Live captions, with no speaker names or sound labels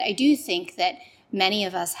I do think that many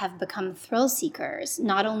of us have become thrill seekers,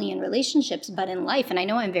 not only in relationships, but in life. And I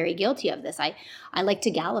know I'm very guilty of this. I like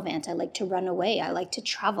to gallivant. I like to run away. I like to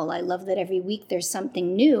travel. I love that every week there's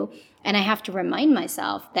something new. And I have to remind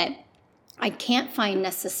myself that I can't find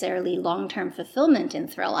necessarily long-term fulfillment in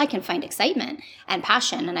thrill. I can find excitement and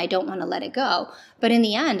passion, and I don't want to let it go. But in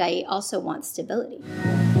the end, I also want stability.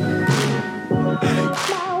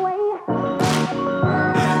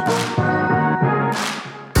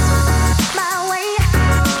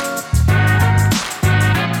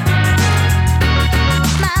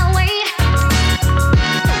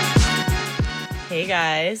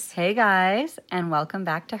 Hey guys, and welcome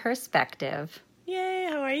back to Herspective. Yay,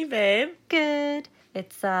 how are you, babe? Good.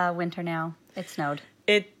 It's winter now. It snowed.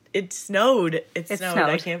 It snowed. It snowed.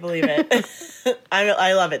 I can't believe it.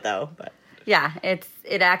 I love it though. But yeah,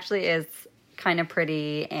 it actually is kind of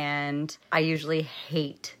pretty, and I usually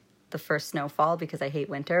hate the first snowfall because I hate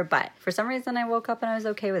winter, but for some reason I woke up and I was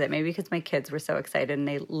okay with it. Maybe because my kids were so excited and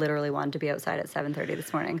they literally wanted to be outside at 7:30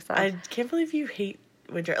 this morning. So I can't believe you hate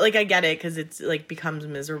winter. Like, I get it because it's like becomes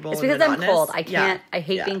miserable. It's because I'm cold. I can't. Yeah. I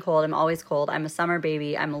hate being cold. I'm always cold. I'm a summer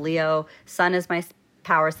baby. I'm a Leo. Sun is my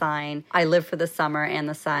power sign. I live for the summer and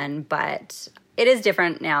the sun, but it is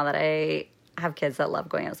different now that I have kids that love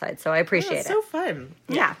going outside. So I appreciate it. It's so fun.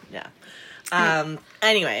 Yeah.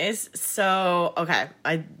 Anyways, so okay,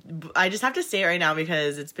 I just have to say it right now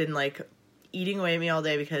because it's been like eating away at me all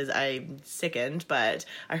day because I'm sickened, but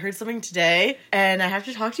I heard something today and I have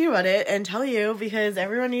to talk to you about it and tell you because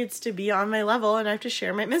everyone needs to be on my level and I have to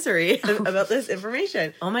share my misery about this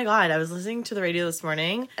information. Oh my God, I was listening to the radio this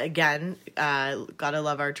morning. Again, gotta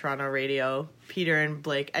love our Toronto radio. Peter and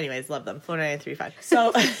Blake. Anyways, love them. Flow 99.35.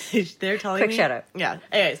 So they're telling me. Quick shout out. Yeah.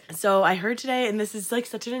 Anyways, so I heard today, and this is like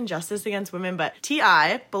such an injustice against women, but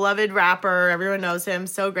T.I., beloved rapper, everyone knows him,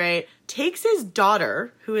 so great, takes his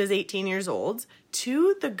daughter, who is 18 years old,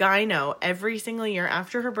 to the gyno every single year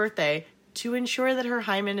after her birthday to ensure that her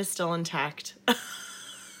hymen is still intact.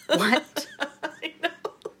 What? I know.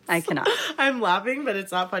 I cannot. I'm laughing, but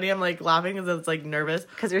it's not funny. I'm like laughing because it's like nervous.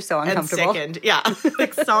 Because you're so uncomfortable. And sickened. Yeah.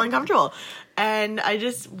 Like so uncomfortable. And I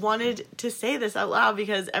just wanted to say this out loud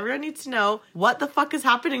because everyone needs to know what the fuck is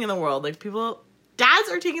happening in the world. Like dads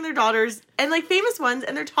are taking their daughters and like famous ones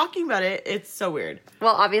and they're talking about it. It's so weird.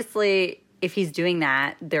 Well, obviously, if he's doing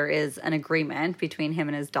that, there is an agreement between him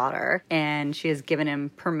and his daughter, and she has given him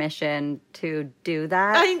permission to do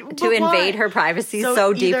that, to invade her privacy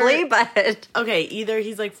so deeply, but... Okay, either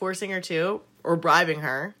he's, like, forcing her to, or bribing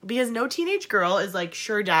her, because no teenage girl is like,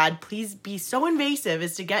 sure, Dad, please be so invasive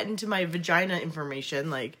as to get into my vagina information.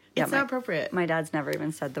 Like, it's not appropriate. My dad's never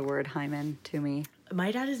even said the word hymen to me.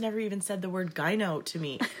 My dad has never even said the word gyno to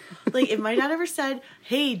me. Like, if my dad ever said,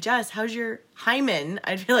 hey, Jess, how's your hymen?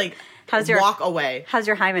 I'd be like... walk away. How's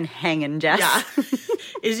your hymen hanging, Jess?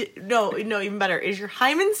 Yeah. No, even better. Is your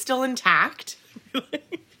hymen still intact?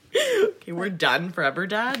 Okay, we're done forever,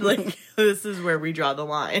 Dad. Like, this is where we draw the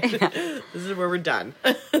line. Yeah. This is where we're done.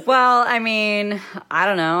 Well, I mean, I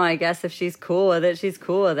don't know. I guess if she's cool with it, she's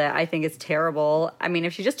cool with it. I think it's terrible. I mean,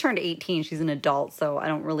 if she just turned 18, she's an adult, so I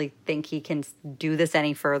don't really think he can do this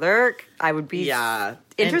any further. I would be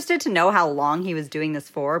interested to know how long he was doing this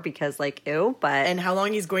for, because, like, ew, but... And how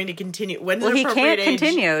long he's going to continue. When's well, an he appropriate can't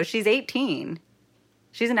continue. She's 18.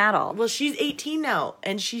 She's an adult. Well, she's 18 now,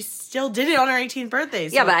 and she still did it on her 18th birthday.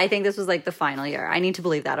 So. Yeah, but I think this was, like, the final year. I need to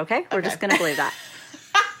believe that, okay? We're just going to believe that.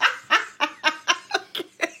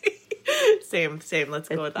 Okay. Same. Let's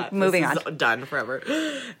go with that. Moving on. Done forever.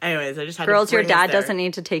 Anyways, I just had Girls, to bring your dad this there. doesn't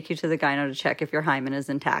need to take you to the gyno to check if your hymen is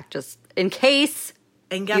intact, just in case...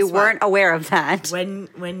 And guess you what? Weren't aware of that.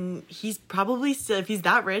 When he's probably still, if he's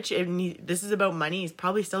that rich and this is about money, he's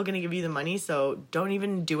probably still going to give you the money. So don't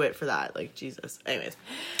even do it for that. Like, Jesus. Anyways.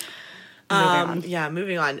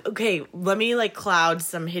 Moving on. Okay. Let me like cloud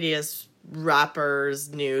some hideous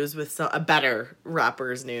rappers news with a better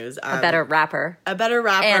rappers news. A better rapper. A better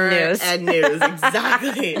rapper. And news.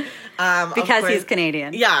 Exactly. Because he's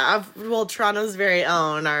Canadian. Yeah. Well, Toronto's very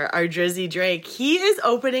own, our Drizzy Drake. He is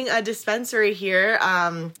opening a dispensary here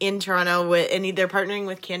in Toronto, and they're partnering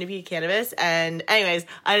with Canopy Cannabis. And anyways,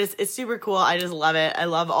 it's super cool. I just love it. I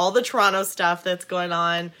love all the Toronto stuff that's going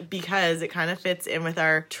on because it kind of fits in with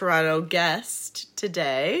our Toronto guest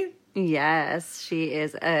today. Yes, she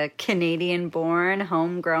is a Canadian-born,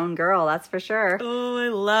 homegrown girl, that's for sure. Oh, I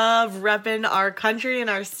love repping our country and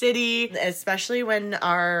our city, especially when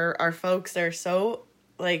our folks are so,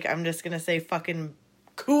 like, I'm just going to say fucking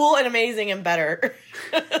cool and amazing and better.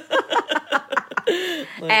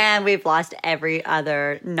 And we've lost every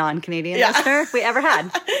other non-Canadian listener we ever had.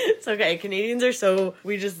 It's okay. Canadians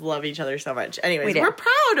we just love each other so much. Anyways, We do. we're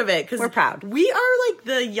proud of it. We're proud. We are like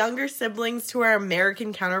the younger siblings to our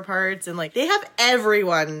American counterparts, and like they have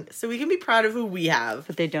everyone. So we can be proud of who we have.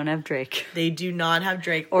 But they don't have Drake. They do not have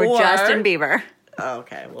Drake Or Justin Bieber. Oh,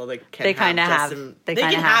 okay. Well, they kind of have. They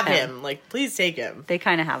can have him. Like, please take him. They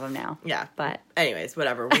kind of have him now. Yeah. But anyways,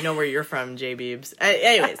 whatever. We know where you're from, J Beebs.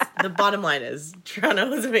 Anyways, the bottom line is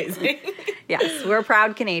Toronto is amazing. yes, we're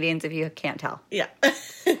proud Canadians if you can't tell. Yeah.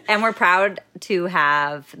 And we're proud to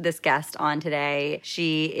have this guest on today.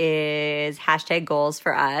 She is #goals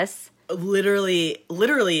for us.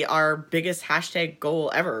 Literally our biggest hashtag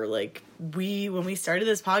goal ever. Like when we started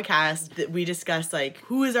this podcast, we discussed like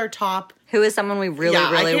who is our top. Who is someone we really I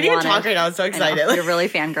can't wanted. even talk right now. I'm so excited. You're really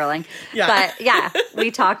fangirling. Yeah. But yeah, we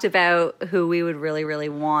talked about who we would really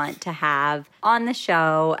want to have on the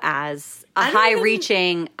show as a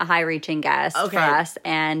high-reaching guest for us,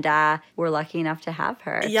 and we're lucky enough to have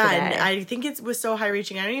her. Yeah, today. and I think it was so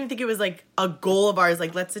high-reaching. I don't even think it was like a goal of ours.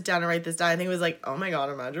 Like, let's sit down and write this down. I think it was like, oh my god,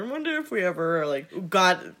 imagine one day if we ever like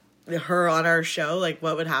got her on our show, like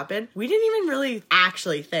what would happen. We didn't even really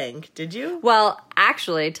actually think, did you? Well,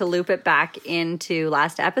 actually, to loop it back into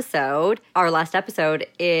our last episode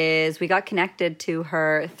is we got connected to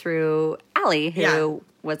her through Allie, who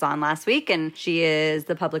was on last week, and she is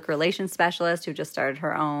the public relations specialist who just started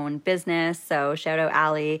her own business. So shout out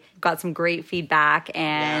Allie. Got some great feedback,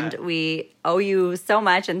 and we owe you so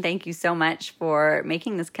much, and thank you so much for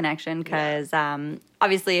making this connection, because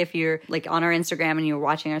obviously if you're like on our Instagram and you're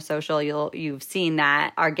watching our social, you've seen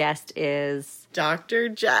that our guest is Dr.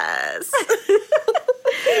 Jess.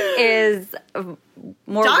 is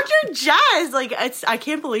more Dr. Jess. Like I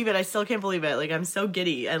can't believe it. I still can't believe it. Like I'm so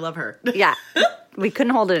giddy. I love her. Yeah. We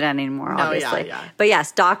couldn't hold it anymore, obviously. Yeah. But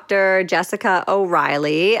yes, Dr. Jessica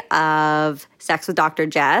O'Reilly of Sex with Dr.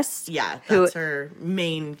 Jess. Yeah, that's her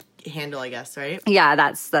main handle, I guess, right? Yeah,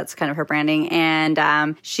 that's kind of her branding.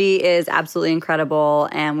 And she is absolutely incredible.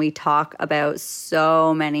 And we talk about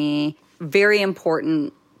so many very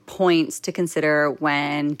important points to consider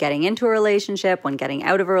when getting into a relationship, when getting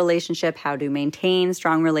out of a relationship, how to maintain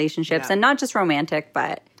strong relationships, and not just romantic,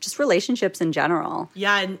 but just relationships in general.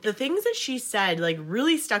 Yeah, and the things that she said, like,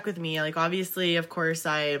 really stuck with me. Like, obviously, of course,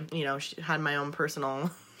 I, had my own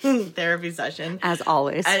personal therapy session. As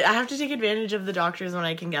always. I have to take advantage of the doctors when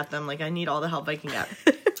I can get them. Like, I need all the help I can get.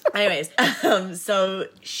 Anyways, so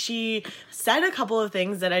she said a couple of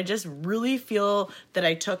things that I just really feel that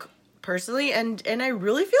I took personally, and I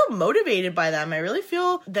really feel motivated by them. I really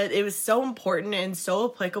feel that it was so important and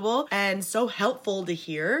so applicable and so helpful to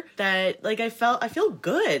hear that, like, I feel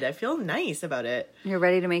good. I feel nice about it. You're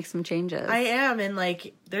ready to make some changes. I am, and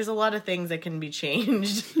like there's a lot of things that can be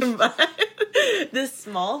changed, but this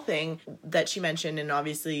small thing that she mentioned, and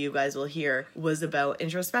obviously you guys will hear, was about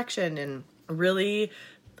introspection and really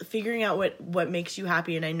figuring out what makes you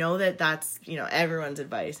happy. And I know that that's, everyone's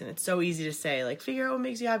advice, and it's so easy to say, like, figure out what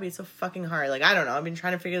makes you happy. It's so fucking hard. Like, I don't know, I've been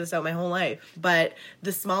trying to figure this out my whole life, but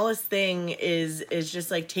the smallest thing is just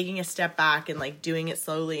like taking a step back and like doing it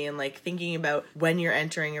slowly, and like thinking about when you're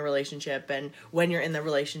entering a relationship and when you're in the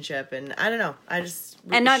relationship. And I don't know,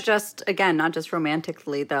 and not just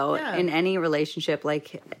romantically though, in any relationship,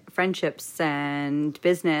 like friendships and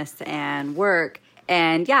business and work.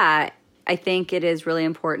 And I think it is really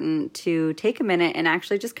important to take a minute and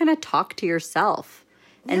actually just kind of talk to yourself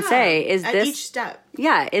and say, is each step.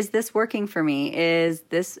 Yeah, is this working for me? Is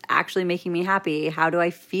this actually making me happy? How do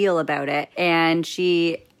I feel about it? And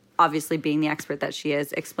she, obviously being the expert that she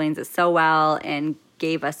is, explains it so well and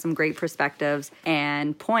gave us some great perspectives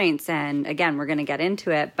and points. And again, we're going to get into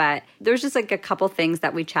it, but there's just like a couple things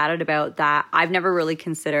that we chatted about that I've never really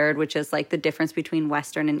considered, which is like the difference between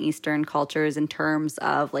Western and Eastern cultures in terms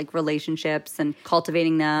of like relationships and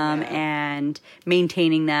cultivating them and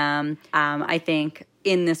maintaining them. I think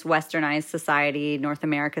in this westernized society, North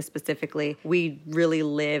America specifically, we really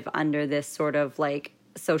live under this sort of like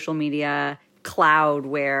social media cloud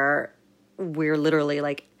where we're literally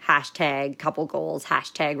like #couple goals,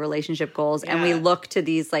 #relationship goals. And we look to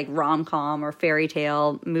these like rom-com or fairy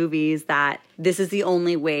tale movies that this is the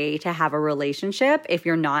only way to have a relationship. If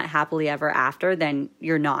you're not happily ever after, then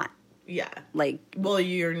you're not. Yeah. Like, well,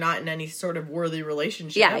 you're not in any sort of worthy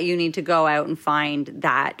relationship. Yeah, you need to go out and find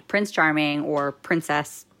that Prince Charming or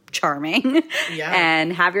Princess Charming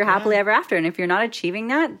and have your happily ever after. And if you're not achieving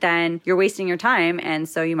that, then you're wasting your time, and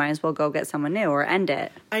so you might as well go get someone new or end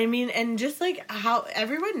it. I mean, and just like how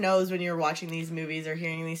everyone knows when you're watching these movies or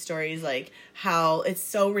hearing these stories, like how it's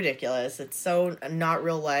so ridiculous, it's so not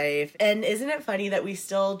real life. And isn't it funny that we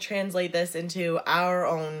still translate this into our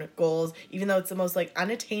own goals, even though it's the most like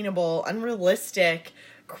unattainable, unrealistic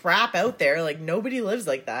crap out there. Like, nobody lives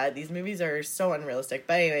like that. These movies are so unrealistic.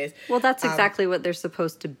 But anyways. Well, that's exactly what they're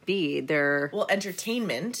supposed to be. They're... Well,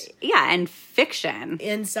 entertainment. Yeah, and fiction.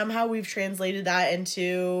 And somehow we've translated that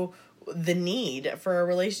into the need for a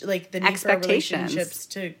relation, like the need for relationships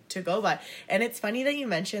to go by. And it's funny that you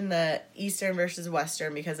mentioned the Eastern versus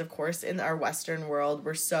Western, because of course in our Western world,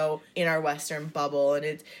 we're so in our Western bubble,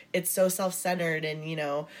 and it's so self-centered, and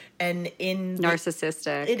and in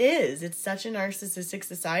narcissistic. It's such a narcissistic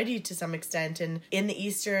society to some extent. And in the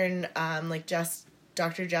Eastern, like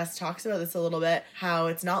Dr. Jess talks about this a little bit, how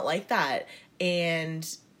it's not like that. And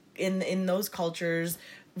in those cultures,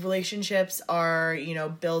 relationships are,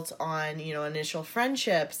 built on, initial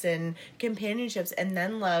friendships and companionships, and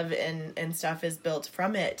then love and stuff is built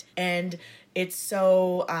from it. And it's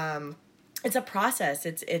so, it's a process.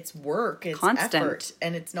 It's work. It's constant effort.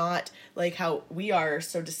 And it's not like how we are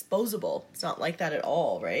so disposable. It's not like that at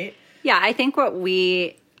all, right? Yeah, I think what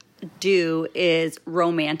we do is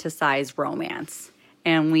romanticize romance.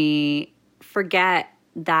 And we forget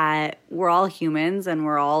that we're all humans and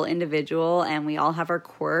we're all individual and we all have our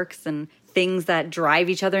quirks and things that drive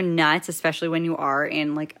each other nuts, especially when you are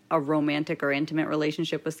in like a romantic or intimate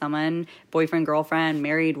relationship with someone, boyfriend, girlfriend,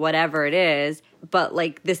 married, whatever it is. But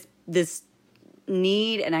like this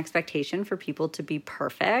need and expectation for people to be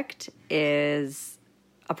perfect is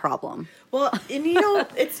a problem. Well, and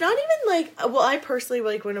it's not even like, well, I personally,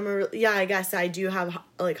 like, when I guess I do have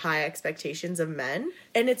like high expectations of men,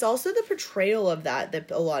 and it's also the portrayal of that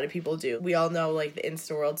a lot of people do. We all know, like, the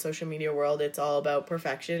Insta world, social media world, it's all about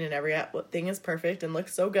perfection, and everything is perfect and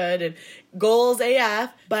looks so good and goals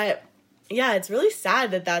AF. But yeah, it's really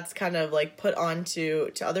sad that that's kind of like put on to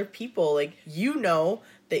other people. Like,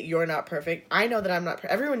 that you're not perfect. I know that I'm not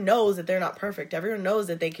everyone knows that they're not perfect. Everyone knows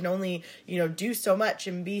that they can only, do so much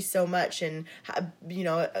and be so much and,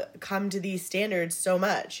 come to these standards so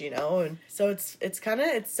much, and so it's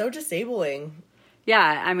so disabling.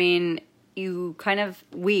 Yeah, I mean,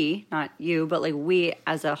 not you, but like we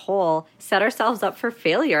as a whole set ourselves up for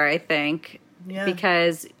failure, I think. Yeah.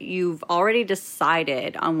 Because you've already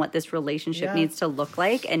decided on what this relationship needs to look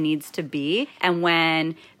like and needs to be. And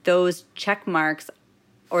when those check marks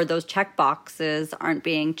or those check boxes aren't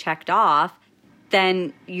being checked off,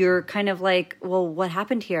 then you're kind of like, well, what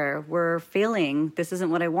happened here? We're failing. This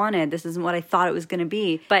isn't what I wanted. This isn't what I thought it was going to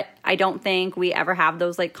be. But I don't think we ever have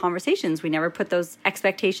those like conversations. We never put those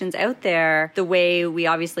expectations out there the way we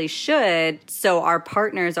obviously should, so our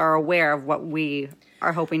partners are aware of what we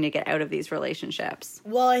are hoping to get out of these relationships.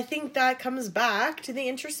 Well, I think that comes back to the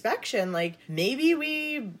introspection. Like, maybe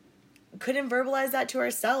we couldn't verbalize that to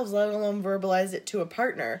ourselves, let alone verbalize it to a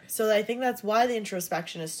partner. So I think that's why the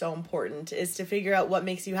introspection is so important, is to figure out what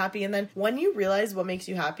makes you happy. And then when you realize what makes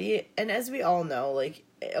you happy, and as we all know, like,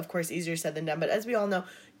 of course, easier said than done, but as we all know,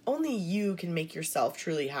 only you can make yourself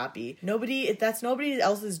truly happy. That's nobody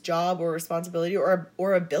else's job or responsibility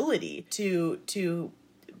or ability to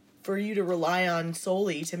for you to rely on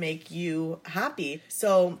solely to make you happy.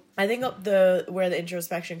 So I think where the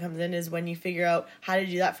introspection comes in is when you figure out how to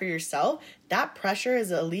do that for yourself, that pressure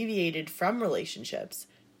is alleviated from relationships.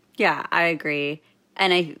 Yeah, I agree.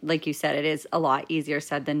 And like you said, it is a lot easier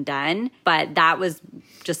said than done. But that was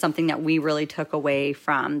just something that we really took away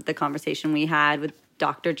from the conversation we had with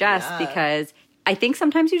Dr. Jess, because I think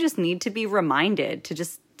sometimes you just need to be reminded to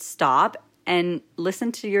just stop and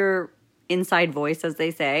listen to your inside voice, as they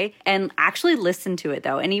say, and actually listen to it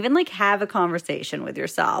though, and even like have a conversation with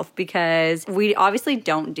yourself, because we obviously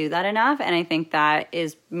don't do that enough. And I think that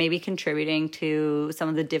is maybe contributing to some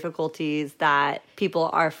of the difficulties that people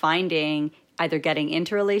are finding either getting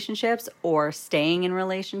into relationships or staying in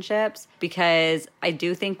relationships, because I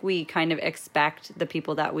do think we kind of expect the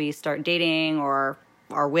people that we start dating or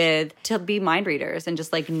are with to be mind readers and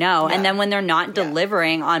just like know. Yeah. And then when they're not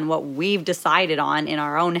delivering on what we've decided on in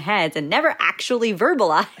our own heads and never actually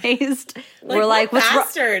verbalized, we're like, what's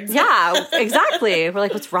bastards. Yeah, exactly. We're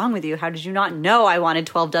like, what's wrong with you? How did you not know I wanted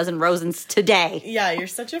 12 dozen roses today? Yeah, you're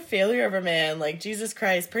such a failure of a man. Like, Jesus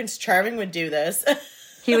Christ, Prince Charming would do this.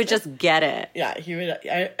 He would just get it. Yeah, he would.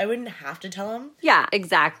 I wouldn't have to tell him. Yeah,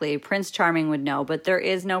 exactly. Prince Charming would know, but there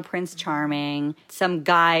is no Prince Charming. Some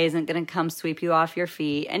guy isn't going to come sweep you off your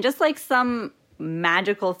feet. And just like some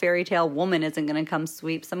magical fairy tale woman isn't going to come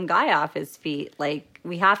sweep some guy off his feet. Like,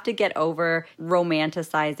 we have to get over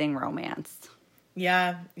romanticizing romance.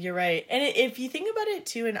 Yeah, you're right. And if you think about it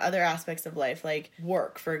too in other aspects of life, like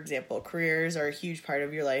work, for example, careers are a huge part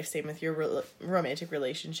of your life. Same with your romantic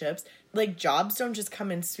relationships. Like, jobs don't just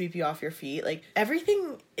come and sweep you off your feet. Like,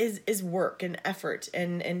 everything is work and effort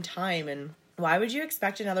and time. And why would you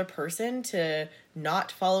expect another person to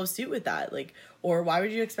not follow suit with that? Like, or why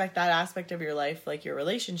would you expect that aspect of your life, like your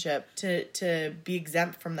relationship, to be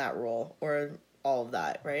exempt from that role or all of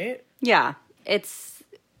that, right? Yeah.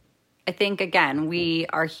 I think, again, we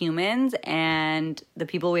are humans, and the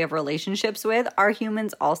people we have relationships with are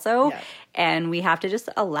humans also. Yeah. And we have to just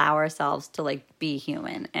allow ourselves to, like, be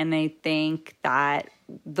human. And I think that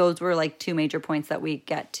those were, like, two major points that we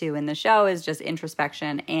get to in the show is just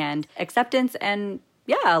introspection and acceptance and,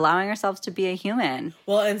 yeah, allowing ourselves to be a human.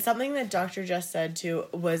 Well, and something that Dr. Jess said too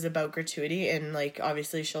was about gratuity, and like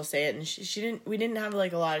obviously she'll say it, and we didn't have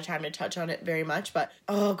like a lot of time to touch on it very much, but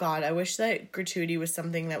oh god, I wish that gratuity was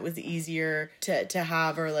something that was easier to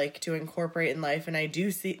have or like to incorporate in life, and I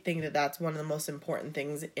do think that that's one of the most important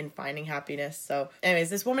things in finding happiness. So anyways,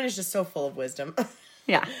 this woman is just so full of wisdom.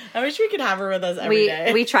 Yeah. I wish we could have her with us every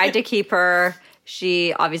day. We tried to keep her.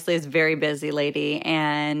 She obviously is a very busy lady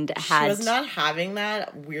and she was not having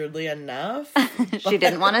that, weirdly enough. She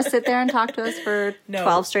didn't want to sit there and talk to us for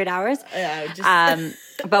 12 straight hours. Yeah, just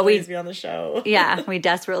but please be on the show. Yeah, we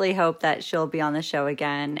desperately hope that she'll be on the show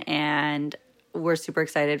again, and we're super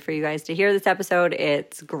excited for you guys to hear this episode.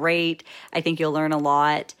 It's great. I think you'll learn a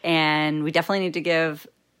lot, and we definitely need to give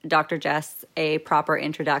Dr. Jess a proper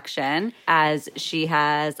introduction, as she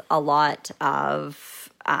has a lot of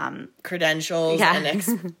credentials and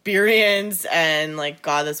experience, and like,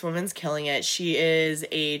 god, this woman's killing it. She is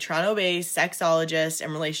a Toronto-based sexologist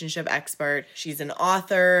and relationship expert. She's an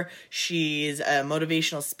author. She's a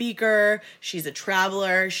motivational speaker. She's a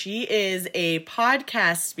traveler. She is a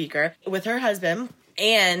podcast speaker with her husband.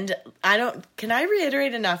 And can I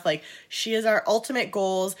reiterate enough? Like, she is our ultimate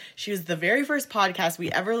goals. She was the very first podcast we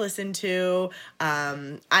ever listened to.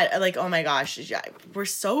 Oh my gosh, we're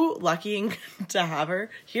so lucky to have her.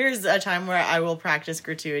 Here's a time where I will practice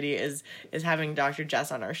gratuity is having Dr.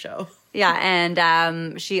 Jess on our show. Yeah.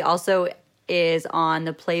 And, she also is on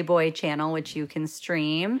the Playboy channel, which you can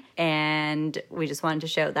stream. And we just wanted to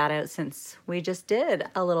shout that out since we just did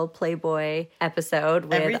a little Playboy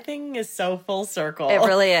episode. Everything is so full circle. It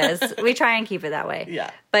really is. We try and keep it that way.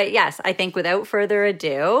 Yeah. But yes, I think without further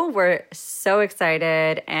ado, we're so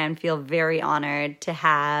excited and feel very honored to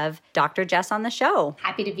have Dr. Jess on the show.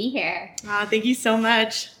 Happy to be here. Thank you so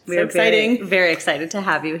much. We're exciting. Very, very excited to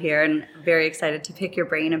have you here, and very excited to pick your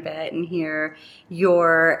brain a bit and hear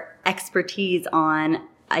your expertise on,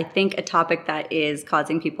 I think, a topic that is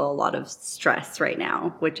causing people a lot of stress right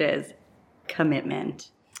now, which is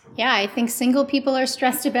commitment. Yeah, I think single people are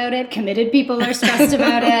stressed about it. Committed people are stressed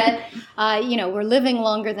about it. We're living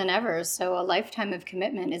longer than ever, so a lifetime of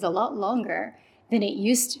commitment is a lot longer than it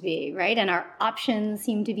used to be, right? And our options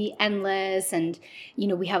seem to be endless, and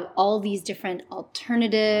we have all these different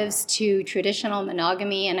alternatives to traditional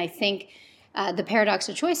monogamy, and I think the paradox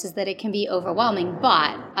of choice is that it can be overwhelming,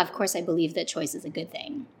 but of course I believe that choice is a good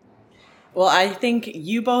thing. Well, I think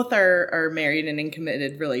you both are married and in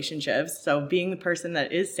committed relationships. So being the person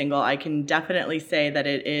that is single, I can definitely say that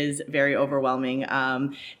it is very overwhelming.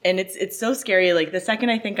 And it's so scary. Like, the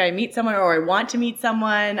second I think I meet someone or I want to meet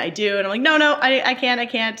someone, I do. And I'm like, no, I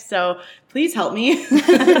can't. So please help me.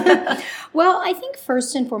 Well, I think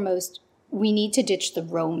first and foremost, we need to ditch the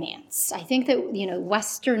romance. I think that,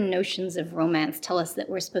 Western notions of romance tell us that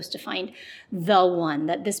we're supposed to find the one,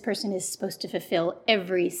 that this person is supposed to fulfill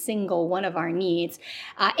every single one of our needs.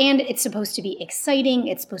 And it's supposed to be exciting.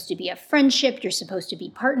 It's supposed to be a friendship. You're supposed to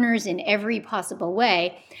be partners in every possible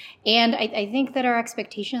way. And I think that our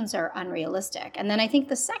expectations are unrealistic. And then I think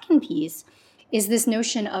the second piece is this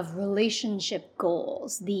notion of relationship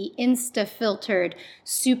goals. The Insta-filtered,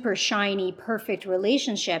 super shiny, perfect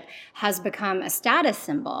relationship has become a status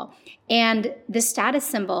symbol. And the status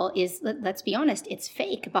symbol is, let's be honest, it's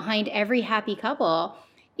fake. Behind every happy couple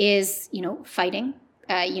is, fighting,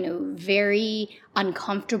 very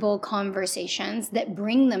uncomfortable conversations that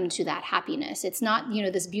bring them to that happiness. It's not,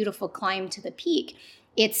 this beautiful climb to the peak.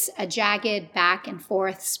 It's a jagged back and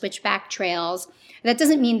forth switchback trails. That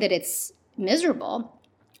doesn't mean that it's miserable,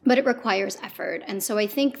 but it requires effort. And so I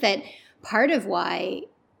think that part of why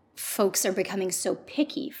folks are becoming so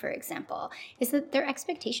picky, for example, is that their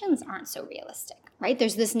expectations aren't so realistic, right?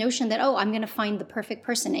 There's this notion that, I'm going to find the perfect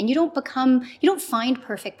person. And you don't find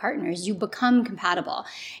perfect partners, you become compatible.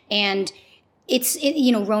 And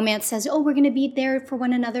romance says, we're going to be there for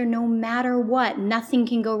one another no matter what. Nothing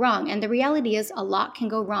can go wrong. And the reality is a lot can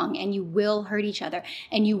go wrong, and you will hurt each other,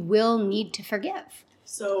 and you will need to forgive.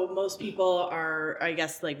 So most people are, I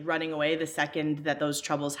guess, like running away the second that those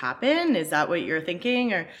troubles happen. Is that what you're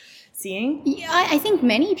thinking or seeing? Yeah, I think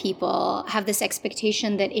many people have this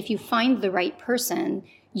expectation that if you find the right person,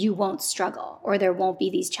 you won't struggle or there won't be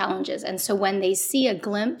these challenges. And so when they see a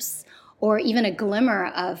glimpse or even a glimmer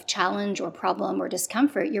of challenge or problem or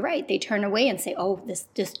discomfort, you're right, they turn away and say, oh, this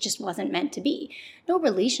just wasn't meant to be. No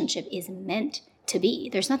relationship is meant to be.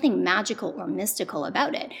 There's nothing magical or mystical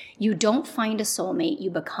about it. You don't find a soulmate, you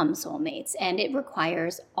become soulmates, and it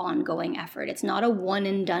requires ongoing effort. It's not a one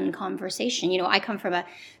and done conversation. I come from a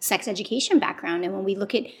sex education background, and when we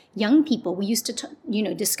look at young people, we used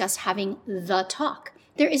to discuss having the talk.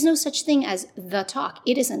 There is no such thing as the talk.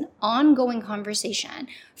 It is an ongoing conversation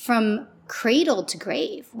from cradle to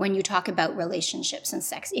grave when you talk about relationships and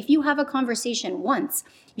sex. If you have a conversation once,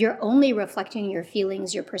 you're only reflecting your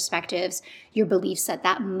feelings, your perspectives, your beliefs at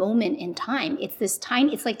that moment in time.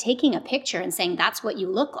 It's like taking a picture and saying that's what you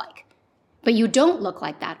look like. But you don't look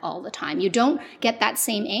like that all the time. You don't get that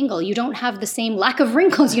same angle. You don't have the same lack of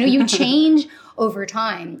wrinkles. You change over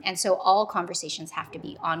time. And so all conversations have to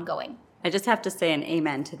be ongoing. I just have to say an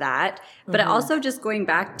amen to that. But also just going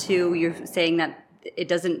back to you're saying that it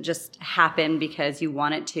doesn't just happen because you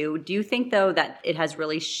want it to. Do you think, though, that it has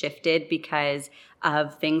really shifted because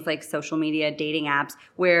of things like social media, dating apps,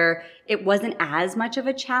 where it wasn't as much of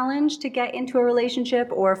a challenge to get into a relationship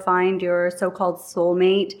or find your so-called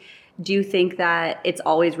soulmate? Do you think that it's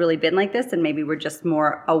always really been like this and maybe we're just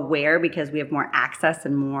more aware because we have more access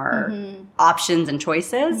and more options and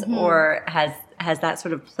choices? Or has that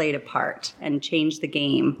sort of played a part and changed the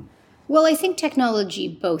game? Well, I think technology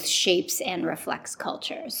both shapes and reflects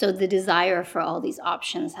culture. So the desire for all these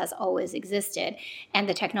options has always existed, and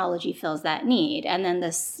the technology fills that need. And then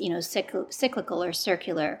this, cyclical or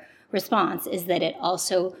circular response is that it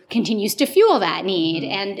also continues to fuel that need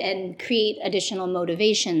and create additional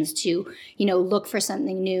motivations to, look for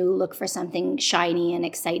something new, look for something shiny and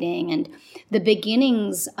exciting. And the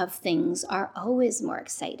beginnings of things are always more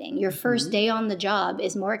exciting. Your first day on the job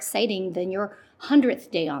is more exciting than your 100th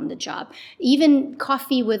day on the job. Even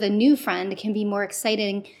coffee with a new friend can be more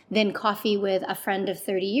exciting than coffee with a friend of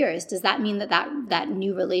 30 years. Does that mean that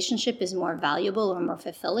new relationship is more valuable or more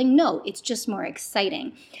fulfilling? No, it's just more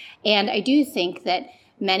exciting. And I do think that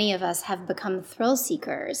many of us have become thrill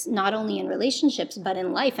seekers, not only in relationships, but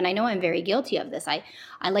in life. And I know I'm very guilty of this. I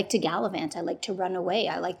like to gallivant. I like to run away.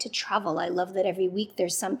 I like to travel. I love that every week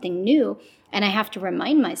there's something new. And I have to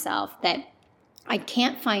remind myself that I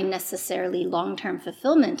can't find necessarily long-term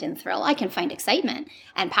fulfillment in thrill. I can find excitement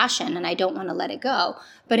and passion, and I don't want to let it go.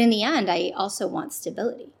 But in the end, I also want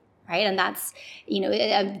stability, right? And that's,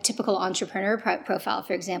 a typical entrepreneur profile.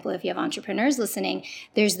 For example, if you have entrepreneurs listening,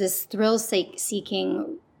 there's this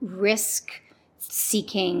thrill-seeking,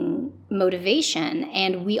 risk-seeking motivation,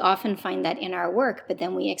 and we often find that in our work, but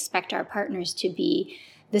then we expect our partners to be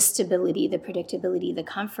the stability, the predictability, the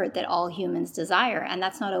comfort that all humans desire. And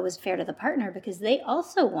that's not always fair to the partner because they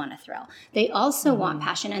also want a thrill. They also want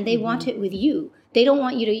passion, and they want it with you. They don't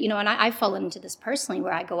want you to, and I've fallen into this personally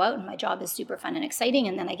where I go out and my job is super fun and exciting,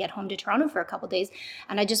 and then I get home to Toronto for a couple of days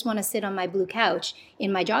and I just want to sit on my blue couch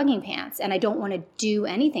in my jogging pants and I don't want to do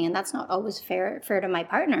anything. And that's not always fair to my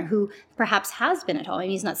partner, who perhaps has been at home. I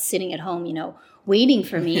mean, he's not sitting at home, waiting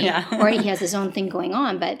for me, or he has his own thing going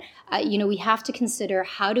on. But, we have to consider,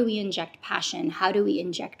 how do we inject passion? How do we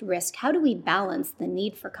inject risk? How do we balance the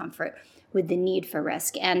need for comfort with the need for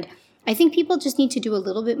risk? And I think people just need to do a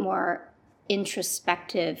little bit more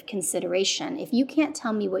introspective consideration. If you can't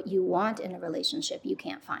tell me what you want in a relationship, you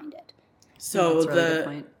can't find it. So that's a really good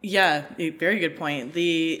point. Very good point.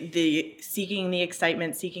 The seeking the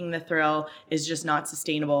excitement, seeking the thrill is just not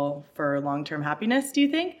sustainable for long-term happiness, do you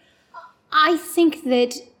think? I think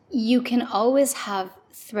that you can always have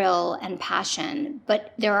thrill and passion,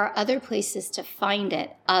 but there are other places to find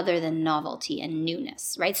it other than novelty and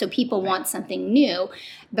newness, right? So people want something new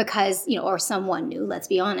because, or someone new, let's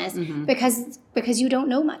be honest, because you don't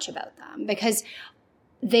know much about them, because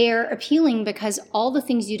they're appealing because all the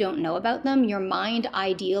things you don't know about them, your mind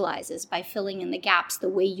idealizes by filling in the gaps the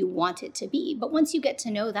way you want it to be. But once you get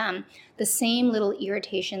to know them, the same little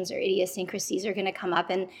irritations or idiosyncrasies are going to come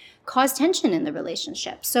up and cause tension in the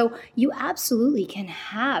relationship. So you absolutely can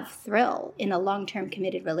have thrill in a long-term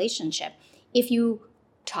committed relationship if you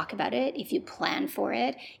talk about it, if you plan for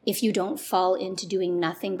it, if you don't fall into doing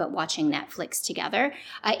nothing but watching Netflix together.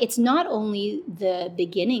 It's not only the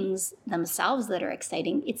beginnings themselves that are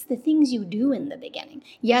exciting, it's the things you do in the beginning.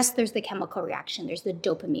 Yes, there's the chemical reaction, there's the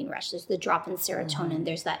dopamine rush, there's the drop in serotonin,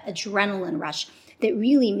 there's that adrenaline rush that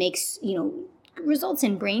really makes, results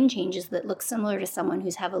in brain changes that look similar to someone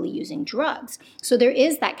who's heavily using drugs. So there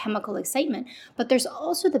is that chemical excitement, but there's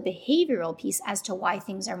also the behavioral piece as to why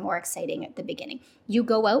things are more exciting at the beginning. You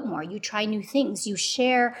go out more, you try new things, you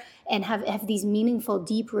share and have these meaningful,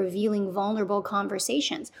 deep, revealing, vulnerable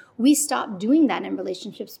conversations. We stop doing that in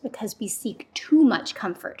relationships because we seek too much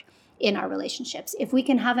comfort in our relationships. If we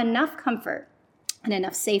can have enough comfort and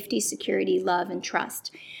enough safety, security, love, and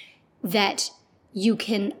trust that you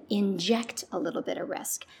can inject a little bit of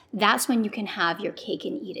risk, that's when you can have your cake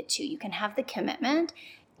and eat it too. You can have the commitment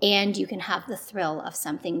and you can have the thrill of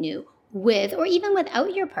something new with or even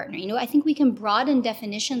without your partner. I think we can broaden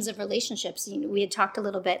definitions of relationships. We had talked a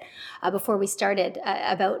little bit before we started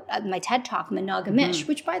about my TED Talk, Monogamish,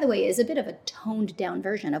 which, by the way, is a bit of a toned down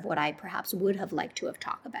version of what I perhaps would have liked to have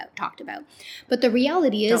talked about. But the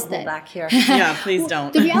reality is Don't hold back here. Yeah, please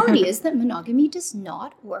don't. The reality is that monogamy does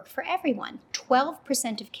not work for everyone.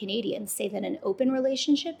 12% of Canadians say that an open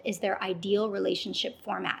relationship is their ideal relationship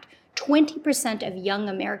format. 20% of young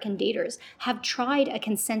American daters have tried a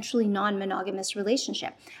consensually non-monogamous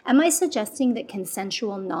relationship. Am I suggesting that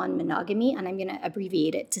consensual non-monogamy, and I'm going to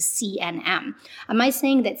abbreviate it to CNM, am I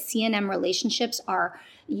saying that CNM relationships are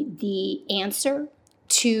the answer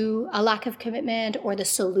to a lack of commitment or the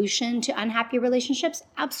solution to unhappy relationships?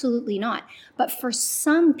 Absolutely not. But for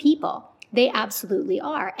some people, they absolutely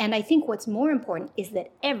are. And I think what's more important is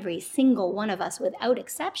that every single one of us, without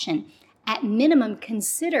exception, at minimum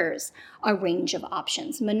considers a range of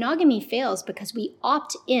options. Monogamy fails because we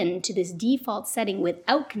opt in to this default setting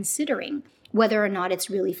without considering whether or not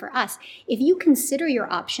it's really for us. If you consider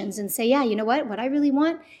your options and say, yeah, you know what I really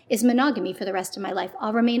want is monogamy for the rest of my life.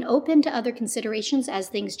 I'll remain open to other considerations as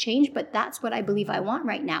things change, but that's what I believe I want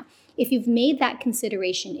right now. If you've made that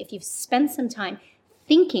consideration, if you've spent some time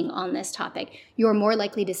thinking on this topic, you're more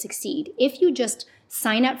likely to succeed. If you just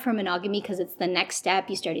sign up for monogamy because it's the next step,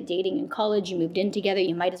 you started dating in college, you moved in together,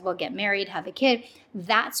 you might as well get married, have a kid,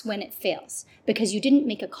 that's when it fails because you didn't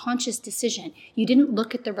make a conscious decision. You didn't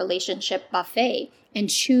look at the relationship buffet and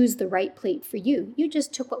choose the right plate for you. You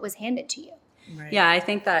just took what was handed to you. Right. Yeah, I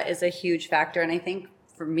think that is a huge factor. And I think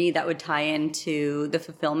for me, that would tie into the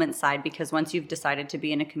fulfillment side because once you've decided to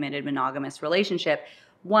be in a committed monogamous relationship,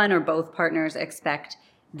 one or both partners expect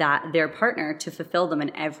that their partner to fulfill them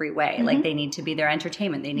in every way. Like they need to be their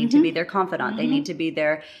entertainment. They need to be their confidant. They need to be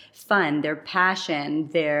their fun, their passion,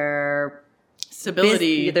 their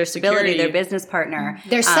stability, security, their business partner,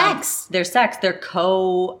 Their sex, their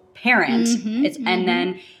co-parent. And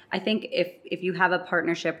then I think if you have a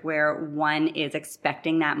partnership where one is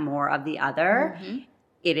expecting that more of the other,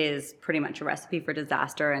 it is pretty much a recipe for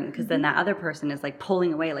disaster. And because then that other person is like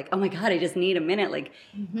pulling away, like, oh my God, I just need a minute. Like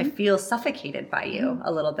I feel suffocated by you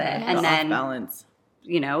a little bit. Yes. And then, balance.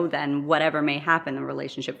 Then whatever may happen, the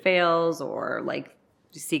relationship fails or like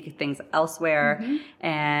you seek things elsewhere.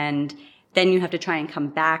 And then you have to try and come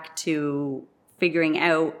back to figuring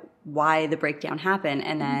out why the breakdown happened.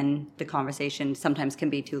 And then the conversation sometimes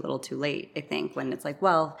can be too little too late, I think, when it's like,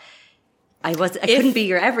 well, I couldn't be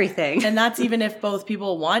your everything. And that's even if both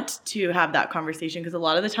people want to have that conversation, because a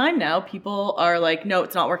lot of the time now people are like, no,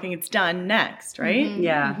 it's not working, it's done, next, right?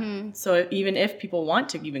 Yeah. So even if people want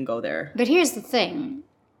to even go there. But here's the thing.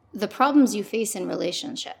 The problems you face in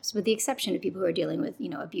relationships, with the exception of people who are dealing with,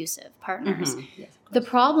 abusive partners, the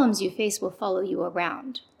problems you face will follow you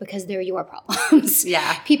around because they're your problems.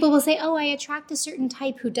 Yeah. People will say, oh, I attract a certain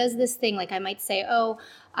type who does this thing. Like I might say, oh,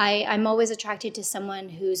 I'm always attracted to someone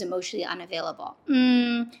who's emotionally unavailable.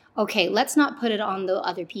 Okay, let's not put it on the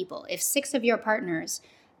other people. If 6 of your partners,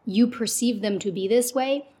 you perceive them to be this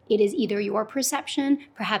way, it is either your perception,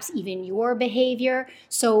 perhaps even your behavior.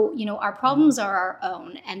 So, our problems are our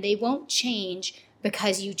own and they won't change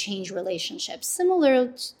because you change relationships.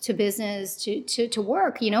 Similar to business, to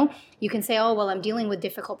work, you can say, oh, well, I'm dealing with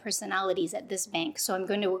difficult personalities at this bank, so I'm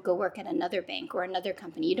going to go work at another bank or another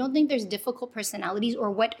company. You don't think there's difficult personalities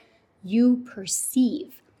or what you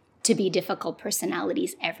perceive to be difficult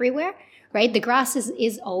personalities everywhere, right? The grass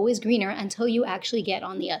is always greener until you actually get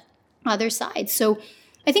on the other side. So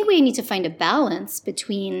I think we need to find a balance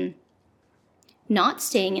between not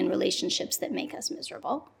staying in relationships that make us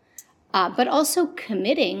miserable, but also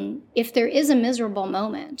committing. If there is a miserable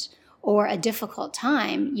moment or a difficult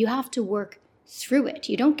time, you have to work through it.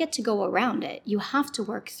 You don't get to go around it. You have to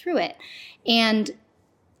work through it. And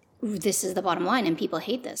this is the bottom line, and people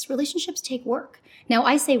hate this. Relationships take work. Now,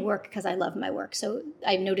 I say work because I love my work. So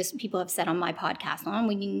I've noticed people have said on my podcast,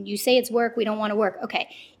 when you say it's work, we don't want to work. Okay,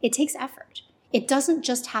 it takes effort. It doesn't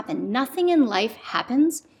just happen. Nothing in life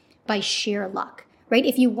happens by sheer luck, right?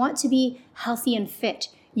 If you want to be healthy and fit,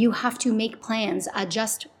 You have to make plans,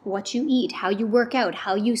 adjust what you eat, how you work out,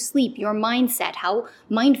 how you sleep, your mindset, how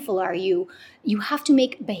mindful are you. You have to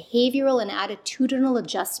make behavioral and attitudinal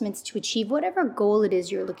adjustments to achieve whatever goal it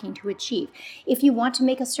is you're looking to achieve. If you want to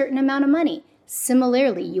make a certain amount of money,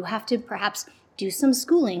 similarly, you have to perhaps do some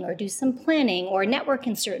schooling or do some planning or network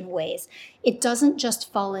in certain ways. It doesn't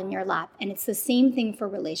just fall in your lap. And it's the same thing for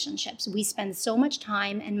relationships. We spend so much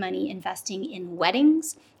time and money investing in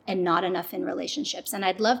weddings and not enough in relationships. And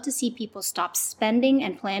I'd love to see people stop spending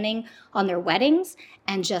and planning on their weddings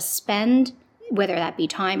and just spend, whether that be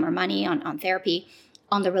time or money on therapy,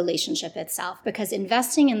 on the relationship itself. Because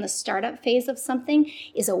investing in the startup phase of something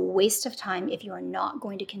is a waste of time if you are not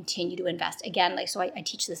going to continue to invest. Again, like, so I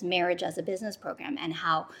teach this marriage as a business program and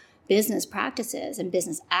how business practices and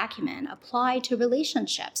business acumen apply to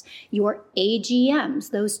relationships. Your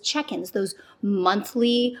AGMs, those check-ins, those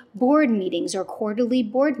monthly board meetings or quarterly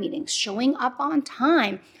board meetings, showing up on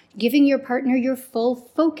time, giving your partner your full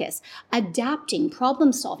focus, adapting,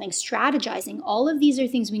 problem solving, strategizing. All of these are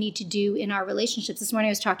things we need to do in our relationships. This morning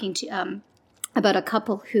I was talking to about a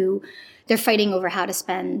couple who they're fighting over how to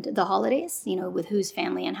spend the holidays, with whose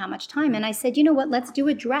family and how much time. And I said, you know what, let's do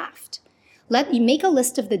a draft. Let you make a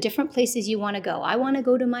list of the different places you want to go. I want to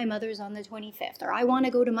go to my mother's on the 25th, or I want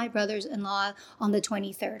to go to my brother's-in-law on the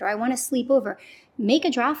 23rd, or I want to sleep over. Make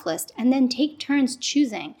a draft list and then take turns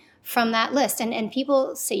choosing from that list. And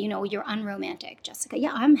people say, you're unromantic, Jessica.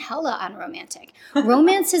 Yeah, I'm hella unromantic.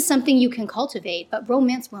 Romance is something you can cultivate, but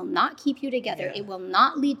romance will not keep you together. Yeah. It will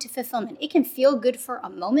not lead to fulfillment. It can feel good for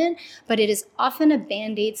a moment, but it is often a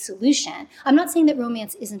Band-Aid solution. I'm not saying that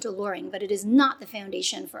romance isn't alluring, but it is not the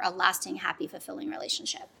foundation for a lasting, happy, fulfilling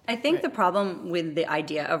relationship. I think the problem with the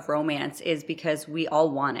idea of romance is because we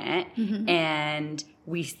all want it, and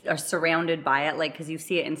we are surrounded by it, because you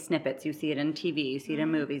see it in snippets, you see it in TV, you see it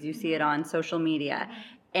in movies, you see it on social media.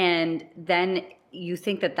 And then you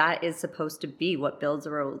think that is supposed to be what builds a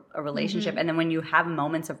relationship. And then when you have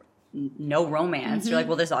moments of no romance, you're like,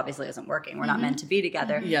 well, this obviously isn't working. We're not meant to be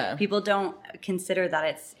together. Yeah. People don't consider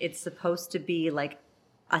that it's supposed to be like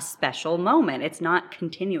a special moment. It's not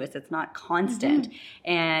continuous. It's not constant.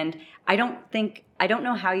 And I don't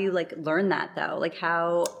know how you learn that though.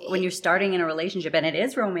 How when you're starting in a relationship and it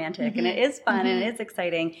is romantic and it is fun and it is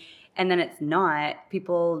exciting, and then it's not,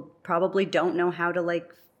 people probably don't know how to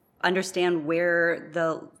understand where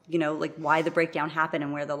the, why the breakdown happened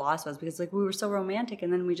and where the loss was, because we were so romantic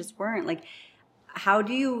and then we just weren't. How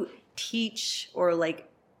do you teach, or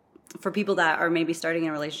for people that are maybe starting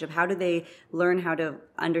a relationship, how do they learn how to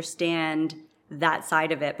understand that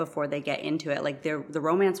side of it before they get into it? The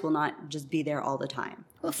romance will not just be there all the time.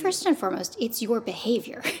 Well, first and foremost, it's your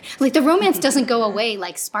behavior. The romance doesn't go away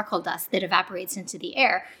like sparkle dust that evaporates into the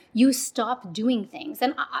air. You stop doing things.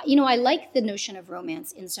 And, I like the notion of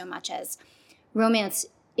romance in so much as romance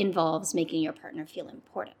involves making your partner feel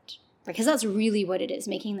important. Because that's really what it is,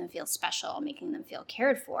 making them feel special, making them feel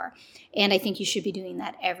cared for. And I think you should be doing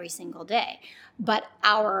that every single day. But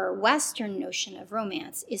our Western notion of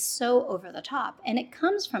romance is so over the top. And it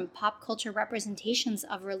comes from pop culture representations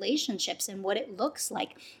of relationships and what it looks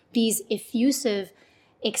like. These effusive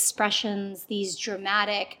expressions, these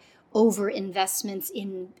dramatic over-investments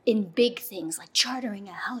in big things like chartering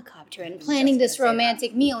a helicopter and planning this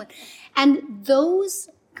romantic meal. And those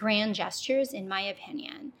grand gestures, in my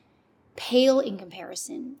opinion, pale in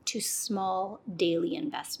comparison to small daily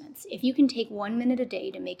investments. If you can take 1 minute a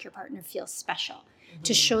day to make your partner feel special,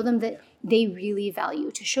 to show them that they really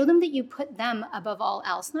value, to show them that you put them above all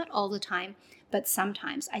else, not all the time, but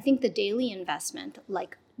sometimes. I think the daily investment,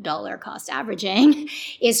 like dollar cost averaging,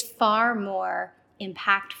 is far more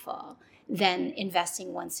impactful than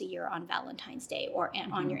investing once a year on Valentine's Day or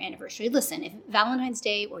on your anniversary. Listen, if Valentine's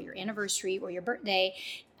Day or your anniversary or your birthday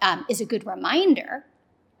is a good reminder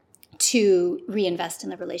to reinvest in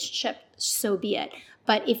the relationship, so be it.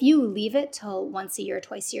 But if you leave it till once a year,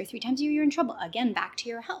 twice a year, 3 times a year, you're in trouble. Again, back to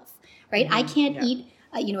your health, right? I can't eat,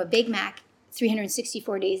 a Big Mac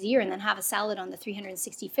 364 days a year and then have a salad on the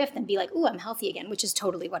 365th and be like, ooh, I'm healthy again, which is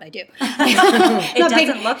totally what I do. It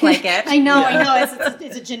doesn't look like it. I know.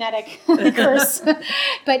 It's a genetic curse.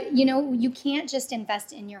 But, you can't just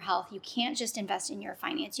invest in your health. You can't just invest in your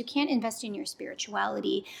finance. You can't invest in your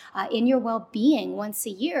spirituality, in your well-being once a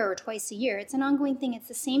year or twice a year. It's an ongoing thing. It's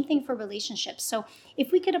the same thing for relationships. So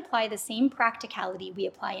if we could apply the same practicality we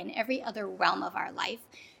apply in every other realm of our life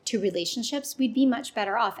to relationships, we'd be much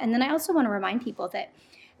better off. And then I also want to remind people that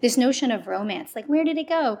this notion of romance, where did it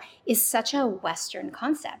go, is such a Western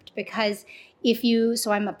concept. Because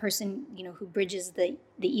so I'm a person, who bridges the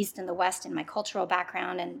East and the West in my cultural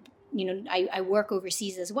background and I work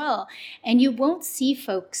overseas as well, and you won't see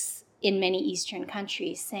folks in many Eastern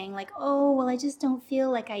countries saying like, oh, well, I just don't feel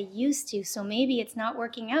like I used to, so maybe it's not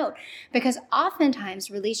working out. Because oftentimes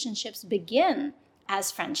relationships begin as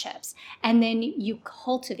friendships, and then you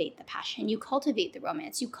cultivate the passion, you cultivate the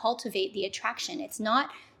romance, you cultivate the attraction. It's not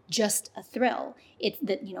just a thrill. It's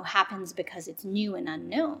that, happens because it's new and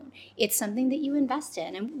unknown. It's something that you invest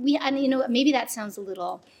in. And maybe that sounds a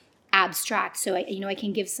little abstract, so I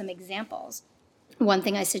can give some examples. One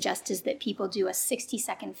thing I suggest is that people do a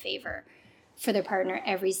 60-second favor for their partner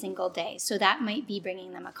every single day. So that might be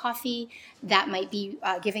bringing them a coffee. That might be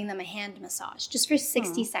giving them a hand massage just for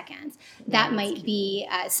 60 seconds. That might be,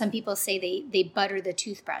 some people say they butter the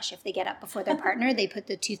toothbrush. If they get up before their partner, they put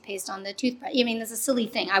the toothpaste on the toothbrush. I mean, that's a silly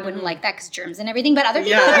thing. I wouldn't like that because germs and everything, but other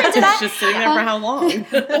people are into that. It's just sitting there for how long?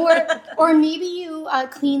 or maybe you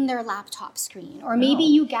clean their laptop screen, or maybe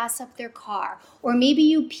you gas up their car, or maybe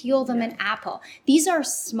you peel them an apple. These are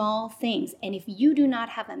small things. And if you do not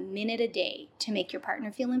have a minute a day to make your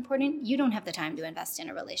partner feel important, you don't have the time to invest in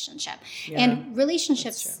a relationship. Yeah, and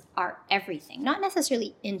relationships are everything, not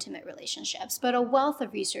necessarily intimate relationships, but a wealth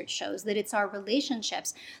of research shows that it's our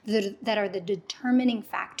relationships that are the determining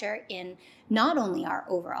factor in not only our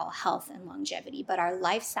overall health and longevity, but our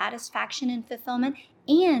life satisfaction and fulfillment,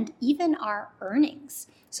 and even our earnings.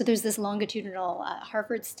 So there's this longitudinal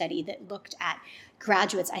Harvard study that looked at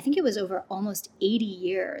graduates, I think it was over almost 80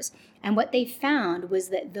 years. And what they found was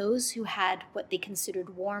that those who had what they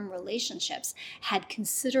considered warm relationships had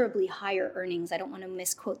considerably higher earnings. I don't want to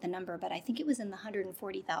misquote the number, but I think it was in the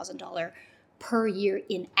 $140,000 per year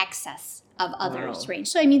in excess of others' range.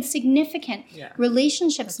 So, I mean, significant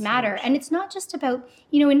relationships matter. And it's not just about,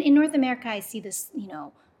 in North America, I see this,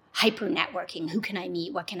 hyper networking. Who can I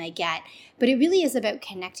meet? What can I get? But it really is about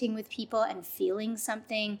connecting with people and feeling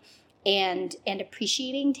something and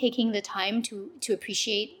appreciating, taking the time to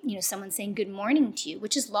appreciate, someone saying good morning to you,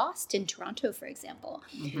 which is lost in Toronto, for example.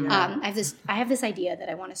 Mm-hmm. I have this idea that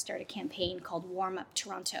I want to start a campaign called Warm Up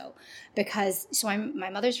Toronto, because my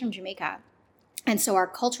mother's from Jamaica, and so our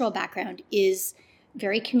cultural background is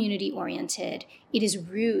very community oriented. It is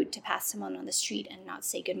rude to pass someone on the street and not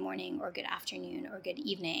say good morning or good afternoon or good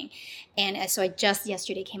evening. And so I just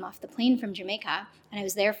yesterday came off the plane from Jamaica, and I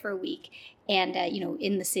was there for a week, and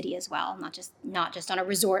in the city as well, not just on a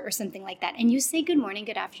resort or something like that. And you say good morning,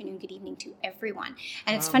 good afternoon, good evening to everyone.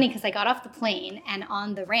 And it's funny because I got off the plane, and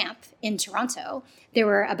on the ramp in Toronto, there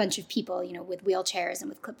were a bunch of people, with wheelchairs and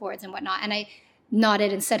with clipboards and whatnot. And I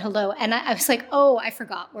nodded and said hello, and I was like, oh, I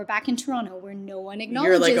forgot, we're back in Toronto where no one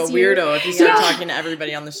acknowledges you. You're like a weirdo if you start talking to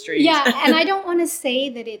everybody on the street. Yeah, and I don't want to say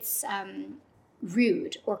that it's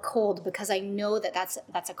rude or cold, because I know that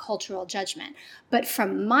that's a cultural judgment. But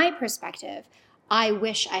from my perspective, I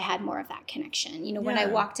wish I had more of that connection. When I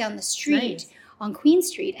walk down the street on Queen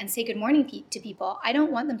Street and say good morning to people, I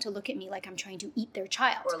don't want them to look at me like I'm trying to eat their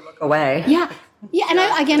child or look away. Yeah. And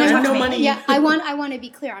I There's no money. Yeah, I want to be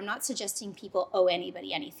clear. I'm not suggesting people owe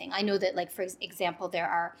anybody anything. I know that, like, for example, there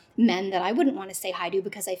are men that I wouldn't want to say hi to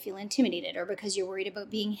because I feel intimidated or because you're worried about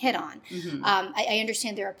being hit on. Mm-hmm. I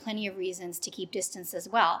understand there are plenty of reasons to keep distance as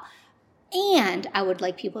well. And I would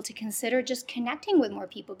like people to consider just connecting with more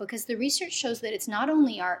people, because the research shows that it's not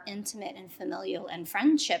only our intimate and familial and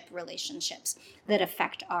friendship relationships that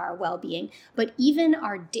affect our well-being, but even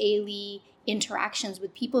our daily interactions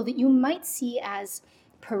with people that you might see as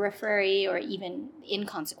periphery or even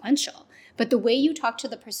inconsequential. But the way you talk to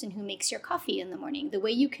the person who makes your coffee in the morning, the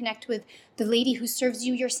way you connect with the lady who serves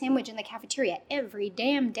you your sandwich in the cafeteria every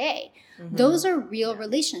damn day, those are real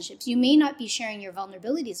relationships. You may not be sharing your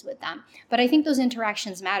vulnerabilities with them, but I think those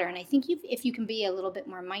interactions matter. And I think if you can be a little bit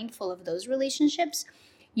more mindful of those relationships,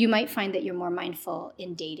 you might find that you're more mindful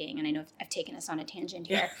in dating. And I know I've taken us on a tangent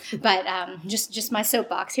here, but just my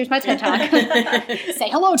soapbox. Here's my TED Talk. Say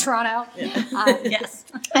hello, Toronto. Yeah. Yes.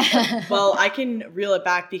 Well, I can reel it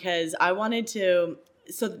back because I wanted to.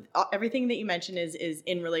 So everything that you mentioned is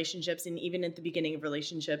in relationships, and even at the beginning of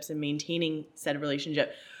relationships and maintaining said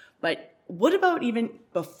relationship. But what about even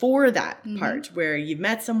before that part where you've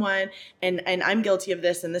met someone, and I'm guilty of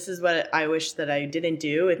this, and this is what I wish that I didn't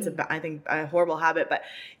do. It's I think a horrible habit, but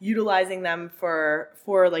utilizing them for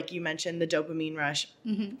like you mentioned, the dopamine rush.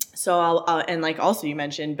 Mm-hmm. So I'll and like also you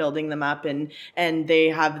mentioned building them up, and they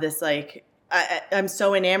have this like I'm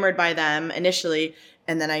so enamored by them initially.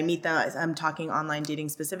 And then I meet them, I'm talking online dating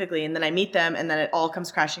specifically, and then I meet them, and then it all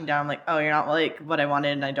comes crashing down. I'm like, oh, you're not like what I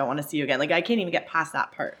wanted, and I don't want to see you again. Like, I can't even get past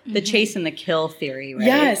that part. The chase and the kill theory, right?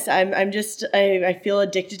 Yes, I'm just, I feel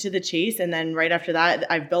addicted to the chase, and then right after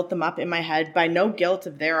that, I've built them up in my head by no guilt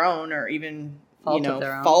of their own or even Fault of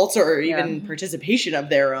their own. fault or even participation of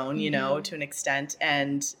their own, to an extent.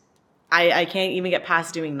 And I can't even get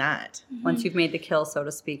past doing that. Once you've made the kill, so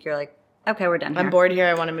to speak, you're like, okay, we're done here. I'm bored here.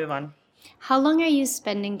 I want to move on. How long are you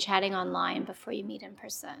spending chatting online before you meet in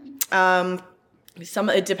person?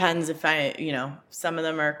 It depends if some of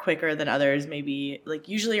them are quicker than others, maybe like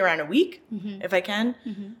usually around a week if I can,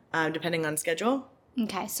 depending on schedule.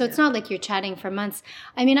 Okay, so it's not like you're chatting for months.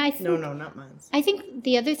 I mean, I think... No, not months. I think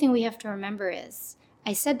the other thing we have to remember is,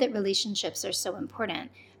 I said that relationships are so important,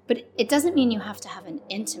 but it doesn't mean you have to have an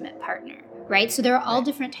intimate partner, right? So there are all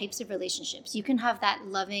different types of relationships. You can have that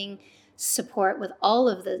loving support with all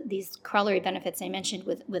of these corollary benefits I mentioned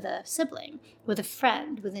with a sibling, with a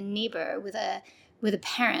friend, with a neighbor, with a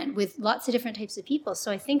parent, with lots of different types of people. So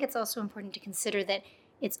I think it's also important to consider that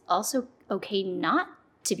it's also okay not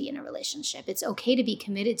to be in a relationship. It's okay to be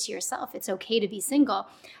committed to yourself. It's okay to be single.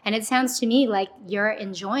 And it sounds to me like you're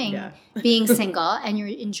enjoying being single and you're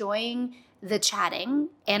enjoying the chatting.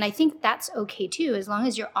 And I think that's okay too, as long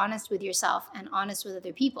as you're honest with yourself and honest with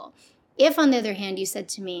other people. If, on the other hand, you said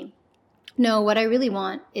to me, no, what I really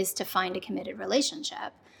want is to find a committed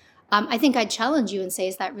relationship, I think I'd challenge you and say,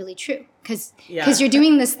 is that really true? Because you're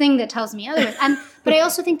doing this thing that tells me otherwise. But I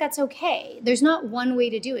also think that's okay. There's not one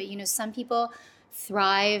way to do it. Some people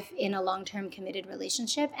thrive in a long-term committed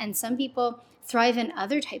relationship, and some people thrive in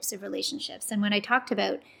other types of relationships. And when I talked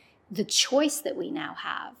about the choice that we now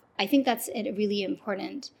have, I think that's a really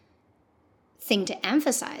important thing to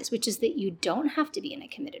emphasize, which is that you don't have to be in a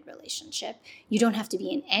committed relationship. You don't have to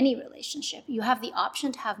be in any relationship. You have the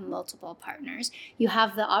option to have multiple partners. You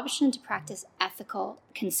have the option to practice ethical,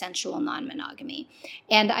 consensual non-monogamy.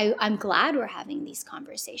 And I'm glad we're having these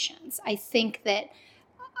conversations. I think that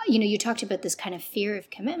you talked about this kind of fear of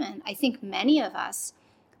commitment. I think many of us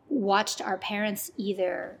watched our parents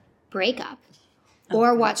either break up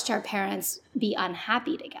or watched our parents be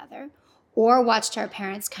unhappy together or watched our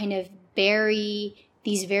parents kind of bury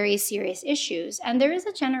these very serious issues. And there is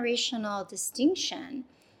a generational distinction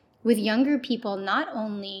with younger people not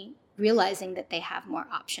only realizing that they have more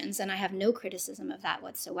options, and I have no criticism of that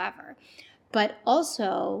whatsoever, but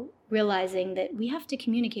also realizing that we have to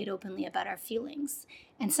communicate openly about our feelings.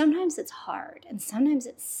 And sometimes it's hard, and sometimes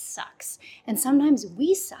it sucks, and sometimes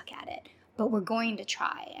we suck at it, but we're going to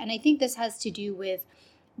try. And I think this has to do with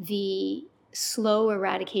the slow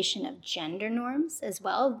eradication of gender norms as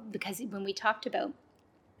well, because when we talked about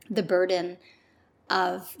the burden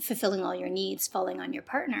of fulfilling all your needs falling on your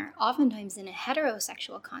partner, oftentimes in a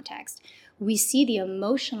heterosexual context, we see the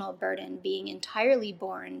emotional burden being entirely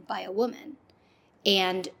borne by a woman.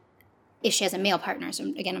 And if she has a male partner, so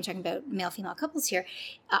again, I'm talking about male-female couples here,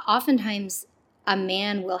 oftentimes a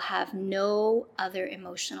man will have no other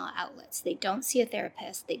emotional outlets. They don't see a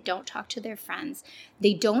therapist. They don't talk to their friends.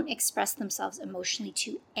 They don't express themselves emotionally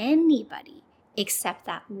to anybody except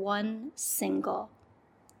that one single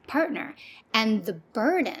partner. And the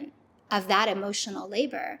burden of that emotional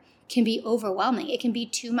labor can be overwhelming. It can be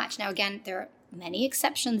too much. Now, again, there are many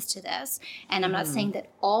exceptions to this, and I'm not saying that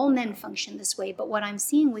all men function this way, but what I'm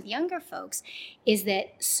seeing with younger folks is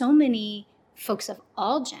that so many folks of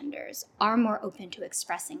all genders are more open to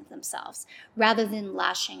expressing themselves rather than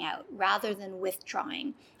lashing out, rather than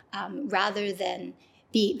withdrawing, rather than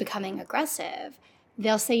becoming aggressive.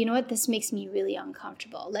 They'll say, you know what, this makes me really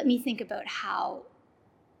uncomfortable. Let me think about how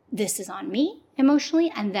this is on me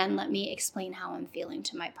emotionally, and then let me explain how I'm feeling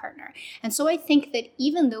to my partner. And so I think that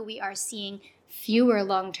even though we are seeing fewer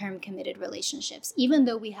long-term committed relationships, even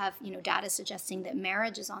though we have, data suggesting that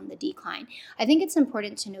marriage is on the decline, I think it's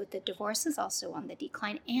important to note that divorce is also on the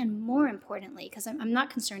decline. And more importantly, because I'm not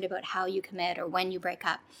concerned about how you commit or when you break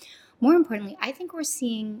up, more importantly, I think we're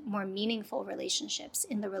seeing more meaningful relationships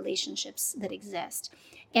in the relationships that exist.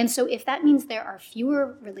 And so if that means there are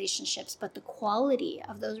fewer relationships, but the quality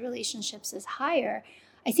of those relationships is higher,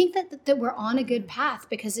 I think that we're on a good path,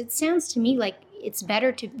 because it sounds to me like it's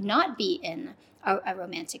better to not be in a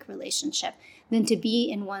romantic relationship than to be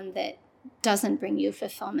in one that doesn't bring you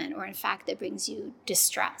fulfillment, or in fact that brings you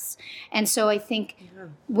distress. And so I think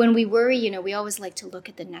when we worry, we always like to look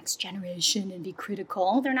at the next generation and be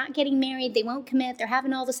critical. They're not getting married, they won't commit, they're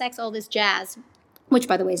having all the sex, all this jazz, which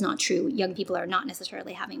by the way is not true. Young people are not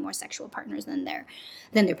necessarily having more sexual partners than their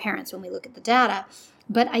parents when we look at the data.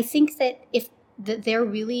 But I think that they're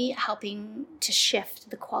really helping to shift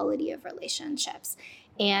the quality of relationships.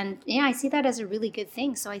 And I see that as a really good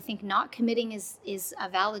thing. So I think not committing is a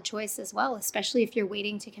valid choice as well, especially if you're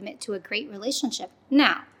waiting to commit to a great relationship.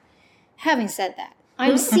 Now, having said that,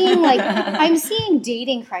 I'm seeing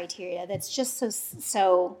dating criteria that's just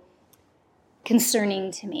so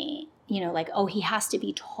concerning to me. like, oh, he has to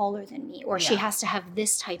be taller than me, or she has to have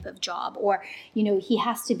this type of job, or, he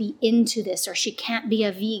has to be into this, or she can't be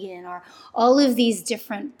a vegan, or all of these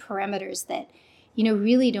different parameters that,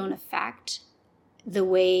 really don't affect the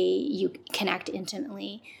way you connect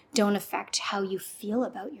intimately, don't affect how you feel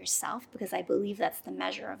about yourself, because I believe that's the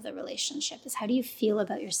measure of the relationship, is how do you feel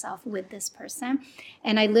about yourself with this person?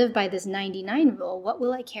 And I live by this 99 rule. What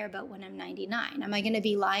will I care about when I'm 99? Am I going to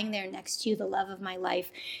be lying there next to you, the love of my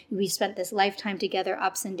life? We spent this lifetime together,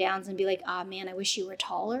 ups and downs, and be like, ah, man, I wish you were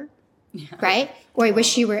taller. Yeah. Right? Or I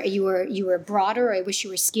wish you were broader, or I wish you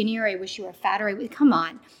were skinnier, or I wish you were fatter. Come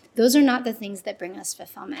on. Those are not the things that bring us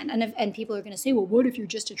fulfillment. And people are going to say, well, what if you're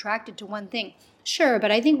just attracted to one thing? Sure,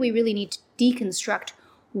 but I think we really need to deconstruct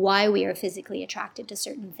why we are physically attracted to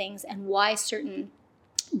certain things, and why certain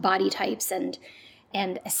body types and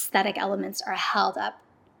aesthetic elements are held up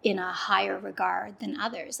in a higher regard than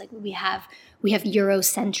others. Like we have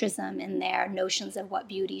Eurocentrism in there, notions of what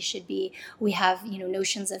beauty should be. We have,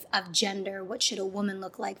 notions of gender, what should a woman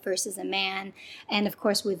look like versus a man. And of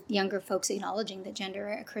course, with younger folks acknowledging that gender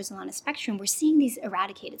occurs along a spectrum, we're seeing these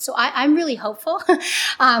eradicated. So I'm really hopeful.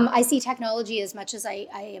 I see technology, as much as I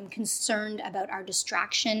am concerned about our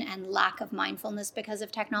distraction and lack of mindfulness because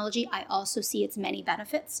of technology, I also see its many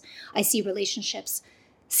benefits. I see relationships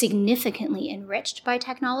significantly enriched by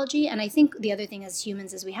technology. And I think the other thing as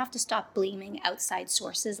humans is we have to stop blaming outside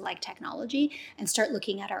sources like technology and start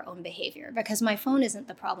looking at our own behavior, because my phone isn't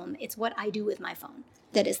the problem. It's what I do with my phone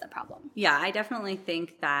that is the problem. Yeah, I definitely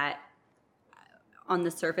think that on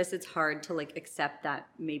the surface, it's hard to accept that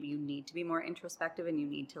maybe you need to be more introspective, and you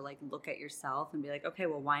need to look at yourself and be like, okay,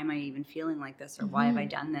 well, why am I even feeling like this? Or why have I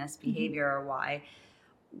done this behavior? Or why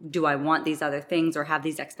do I want these other things, or have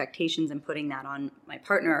these expectations, and putting that on my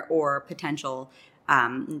partner or potential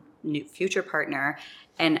new future partner?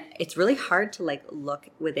 And it's really hard to look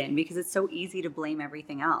within, because it's so easy to blame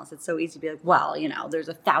everything else. It's so easy to be like, well, there's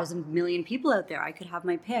 1,000 million people out there. I could have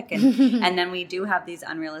my pick. And and then we do have these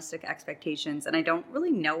unrealistic expectations. And I don't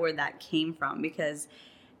really know where that came from, because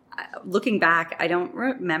looking back, I don't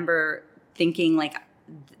remember thinking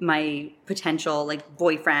my potential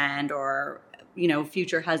boyfriend or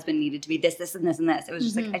future husband needed to be this, and this, and this. It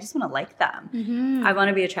was just I just want to like them. I want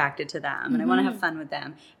to be attracted to them, and I want to have fun with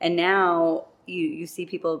them. And now you see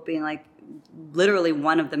people being literally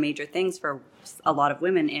one of the major things for a lot of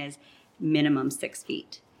women is minimum 6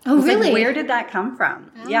 feet. Oh, really? Where did that come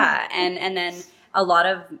from? Oh. Yeah. And then a lot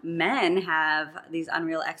of men have these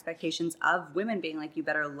unreal expectations of women being you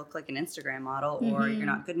better look like an Instagram model, or you're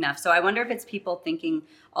not good enough. So I wonder if it's people thinking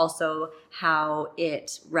also how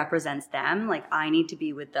it represents them. I need to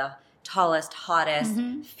be with the tallest, hottest,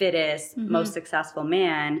 fittest, most successful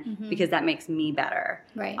man, because that makes me better.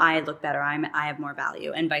 Right. I look better. I have more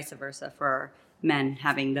value, and vice versa for men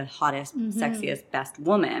having the hottest, sexiest, best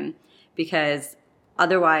woman, because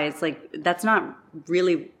otherwise, that's not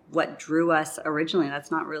really what drew us originally.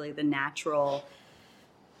 That's not really the natural,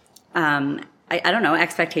 I don't know,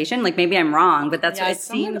 expectation. Maybe I'm wrong, but that's what it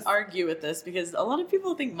seems. Would argue with this, because a lot of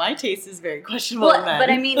people think my taste is very questionable. Well, but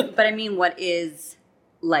I mean, what is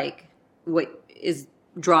what is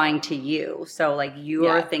drawing to you? So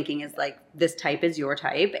your thinking is this type is your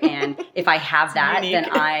type, and if I have that, then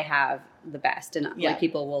I have the best. And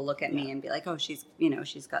people will look at me and be like, oh, she's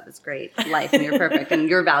got this great life, and you're perfect, and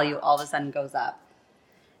your value all of a sudden goes up.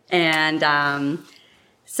 And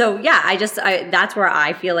so yeah, that's where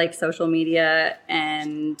I feel social media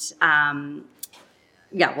and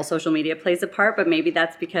social media plays a part, but maybe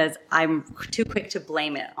that's because I'm too quick to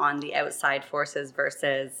blame it on the outside forces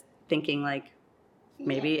versus thinking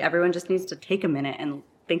maybe everyone just needs to take a minute and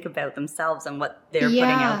think about themselves and what they're putting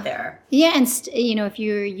out there. Yeah, and if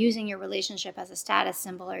you're using your relationship as a status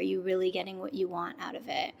symbol, are you really getting what you want out of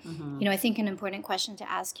it? I think an important question to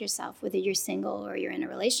ask yourself, whether you're single or you're in a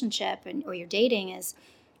relationship or you're dating, is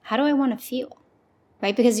how do I want to feel?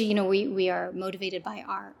 Right? Because we are motivated by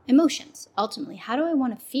our emotions. Ultimately, how do I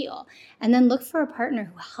want to feel? And then look for a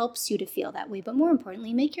partner who helps you to feel that way, but more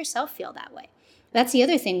importantly, make yourself feel that way. That's the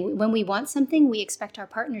other thing. When we want something, we expect our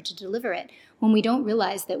partner to deliver it, when we don't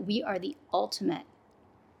realize that we are the ultimate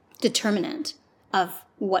determinant of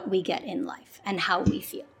what we get in life and how we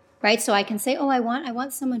feel, right? So I can say, oh, I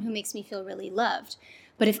want someone who makes me feel really loved.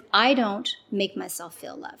 But if I don't make myself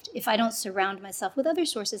feel loved, if I don't surround myself with other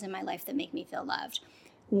sources in my life that make me feel loved,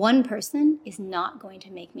 one person is not going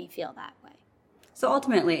to make me feel that way. So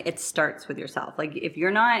ultimately, it starts with yourself. If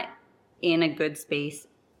you're not in a good space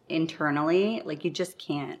internally, you just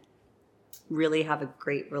can't really have a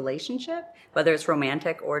great relationship, whether it's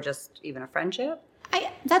romantic or just even a friendship.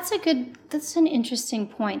 That's an interesting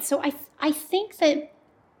point. So I think that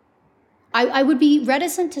I would be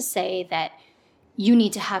reticent to say that you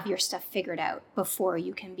need to have your stuff figured out before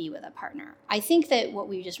you can be with a partner. I think that what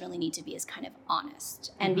we just really need to be is kind of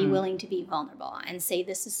honest and be willing to be vulnerable and say,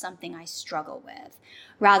 this is something I struggle with,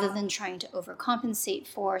 rather than trying to overcompensate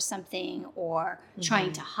for something or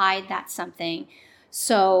trying to hide that something.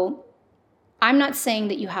 So I'm not saying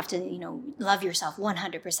that you have to, love yourself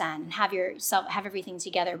 100% and have everything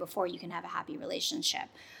together before you can have a happy relationship.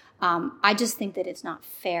 I just think that it's not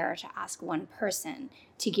fair to ask one person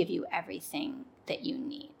to give you everything that you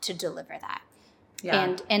need to deliver that.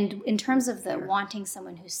 Yeah. And in terms of the wanting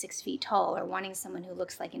someone who's 6 feet tall or wanting someone who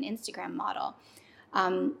looks like an Instagram model,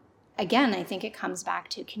 again, I think it comes back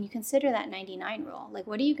to, can you consider that 99 rule? Like,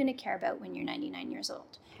 what are you going to care about when you're 99 years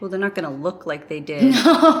old? Well, they're not going to look like they did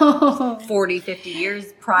 40, 50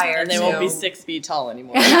 years prior. And they won't be 6 feet tall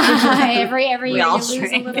anymore. every year you lose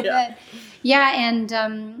a little bit. Yeah, and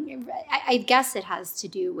I guess it has to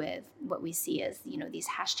do with what we see as, these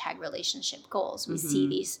hashtag relationship goals. We see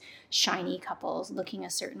these shiny couples looking a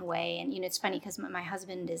certain way. And, it's funny because my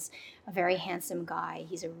husband is a very handsome guy.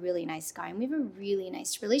 He's a really nice guy. And we have a really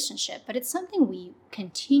nice relationship. But it's something we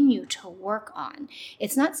continue to work on.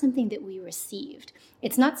 It's not something that we received.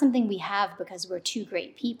 It's not something we have because we're two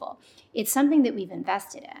great people. It's something that we've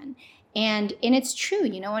invested in. And it's true,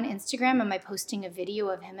 on Instagram, am I posting a video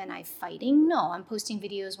of him and I fighting? No, I'm posting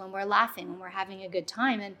videos when we're laughing, when we're having a good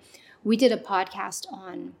time. And we did a podcast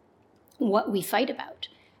on what we fight about.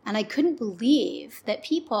 And I couldn't believe that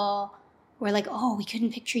people were like, oh, we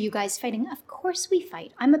couldn't picture you guys fighting. Of course we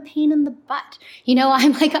fight. I'm a pain in the butt.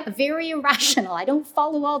 I'm like very irrational. I don't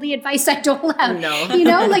follow all the advice I dole out. No.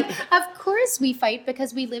 Of course we fight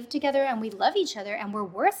because we live together and we love each other and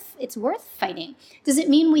it's worth fighting. Does it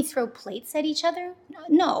mean we throw plates at each other?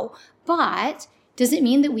 No. But does it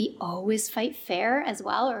mean that we always fight fair as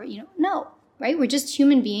well? Or, no, right? We're just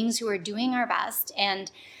human beings who are doing our best. And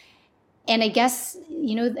I guess,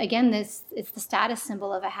 again, it's the status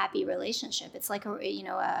symbol of a happy relationship. It's like it's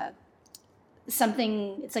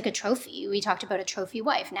like a trophy. We talked about a trophy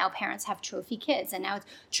wife. Now parents have trophy kids, and now it's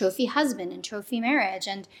trophy husband and trophy marriage.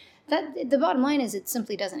 And that the bottom line is it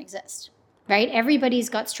simply doesn't exist, right? Everybody's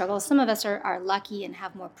got struggles. Some of us are lucky and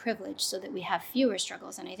have more privilege so that we have fewer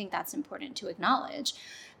struggles. And I think that's important to acknowledge.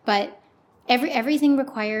 But everything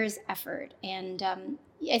requires effort. And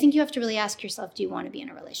I think you have to really ask yourself, do you want to be in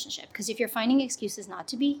a relationship? Because if you're finding excuses not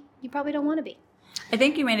to be, you probably don't want to be. I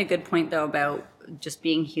think you made a good point, though, about just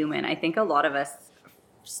being human. I think a lot of us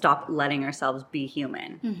stop letting ourselves be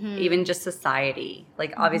human, even just society.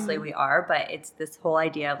 Like, obviously we are, but it's this whole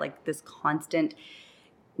idea of like this constant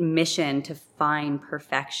mission to find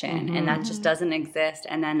perfection, and that just doesn't exist.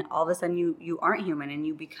 And then all of a sudden you aren't human and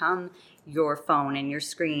you become your phone and your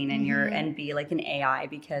screen and and be like an AI,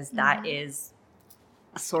 because that is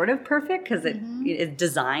sort of perfect because it is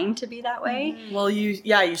designed to be that way. Well, you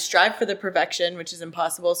strive for the perfection, which is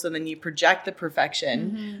impossible. So then you project the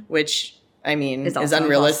perfection, which I mean is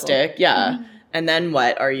unrealistic. Impossible. Yeah. And then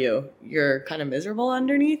what are you? You're kind of miserable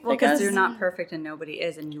underneath. Well, because you're not perfect and nobody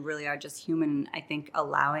is, and you really are just human. I think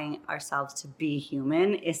allowing ourselves to be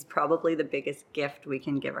human is probably the biggest gift we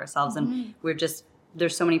can give ourselves. And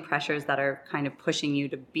there's so many pressures that are kind of pushing you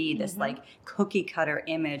to be this like cookie cutter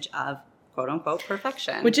image of quote unquote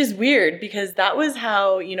perfection, which is weird because that was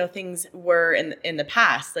how things were in the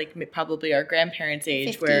past, like probably our grandparents'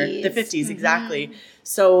 age, 50s. Where the 50s exactly.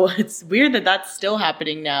 So it's weird that that's still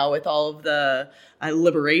happening now with all of the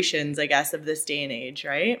liberations, I guess, of this day and age,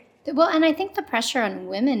 right? Well, and I think the pressure on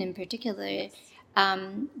women in particular,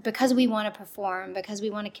 because we want to perform, because we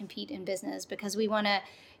want to compete in business, because we want to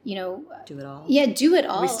do it all. Yeah, do it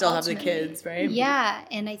all. We still have the kids, right? Yeah,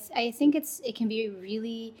 and I think it can be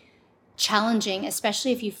really challenging,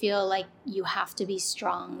 especially if you feel like you have to be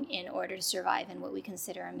strong in order to survive in what we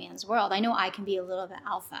consider a man's world. I know I can be a little bit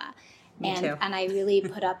alpha, and I really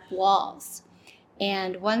put up walls.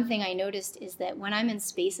 And one thing I noticed is that when I'm in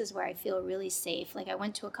spaces where I feel really safe, like I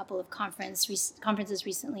went to a couple of conferences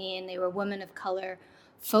recently, and they were women of color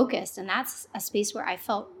focused, and that's a space where I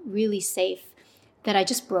felt really safe, that I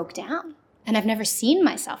just broke down. And I've never seen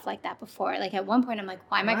myself like that before. Like at one point, I'm like,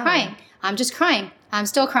 why am I crying? I'm just crying. I'm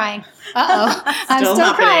still crying. Uh-oh. I'm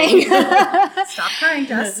still crying. Stop crying,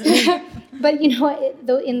 Jess. But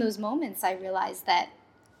in those moments, I realized that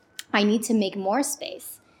I need to make more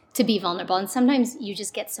space to be vulnerable. And sometimes you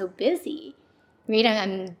just get so busy, right?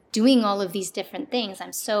 I'm doing all of these different things.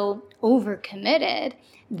 I'm so overcommitted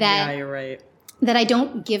that, yeah, you're right, that I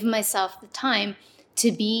don't give myself the time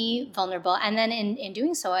to be vulnerable. And then in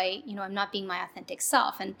doing so, I'm not being my authentic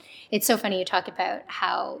self. And it's so funny you talk about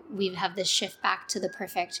how we have this shift back to the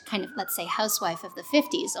perfect kind of, let's say, housewife of the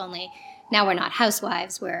 50s, only now we're not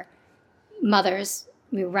housewives, we're mothers,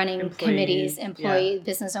 we're running committees,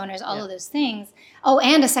 business owners, all of those things. Oh,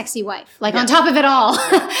 and a sexy wife. Like on top of it all,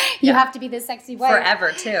 you have to be this sexy wife.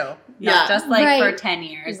 Forever too. Not just like for 10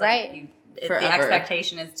 years. Right. Like the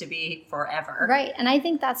expectation is to be forever. Right. And I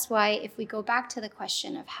think that's why if we go back to the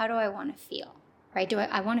question of how do I want to feel, right?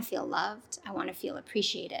 I want to feel loved? I want to feel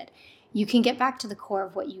appreciated. You can get back to the core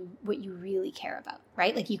of what you really care about,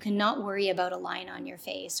 right? Like you cannot worry about a line on your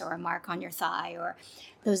face or a mark on your thigh or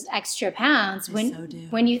those extra pounds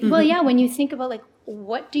when you think about like,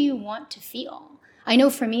 what do you want to feel? I know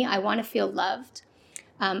for me, I want to feel loved.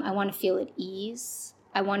 I want to feel at ease.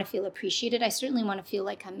 I want to feel appreciated. I certainly want to feel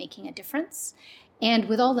like I'm making a difference. And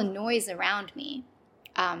with all the noise around me,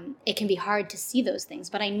 it can be hard to see those things,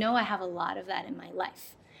 but I know I have a lot of that in my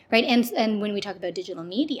life. Right. And when we talk about digital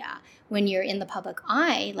media, when you're in the public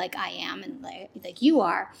eye, like I am and like you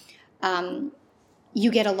are, you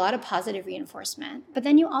get a lot of positive reinforcement, but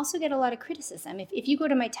then you also get a lot of criticism. If you go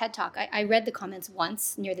to my TED Talk, I read the comments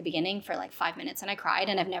once near the beginning for like 5 minutes and I cried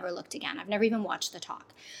and I've never looked again. I've never even watched the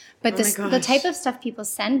talk. But the type of stuff people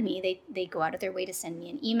send me, they go out of their way to send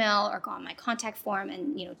me an email or go on my contact form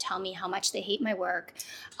and tell me how much they hate my work.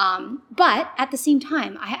 But at the same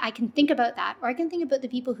time, I can think about that, or I can think about the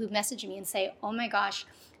people who message me and say, oh my gosh,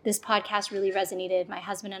 this podcast really resonated. My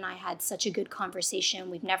husband and I had such a good conversation.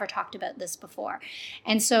 We've never talked about this before.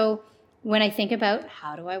 And so when I think about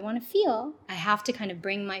how do I want to feel, I have to kind of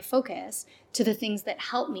bring my focus to the things that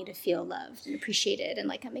help me to feel loved and appreciated and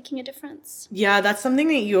like I'm making a difference. Yeah, that's something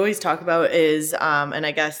that you always talk about is, and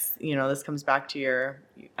I guess, this comes back to your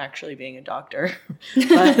actually being a doctor.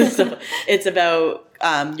 So it's about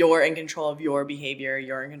you're in control of your behavior,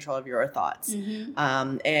 you're in control of your thoughts.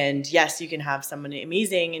 Mm-hmm. And yes, you can have someone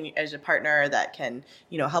amazing and as a partner that can,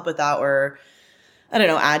 help with that or, I don't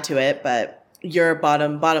know, add to it, but your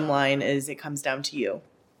bottom line is it comes down to you.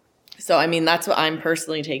 So, I mean, that's what I'm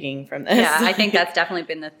personally taking from this. Yeah, I think that's definitely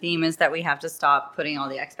been the theme is that we have to stop putting all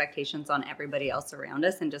the expectations on everybody else around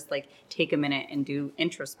us and just like take a minute and do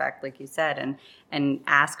introspect, like you said, and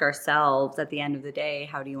ask ourselves at the end of the day,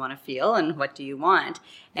 how do you want to feel and what do you want?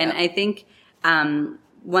 And I think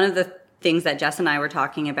one of the things that Jess and I were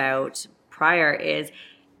talking about prior is,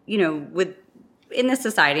 in this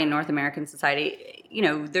society, in North American society,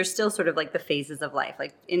 there's still sort of like the phases of life.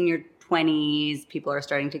 Like in your 20s, people are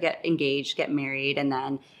starting to get engaged, get married, and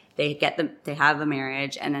then they have a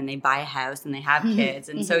marriage, and then they buy a house, and they have kids,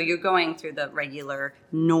 and so you're going through the regular,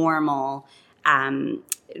 normal,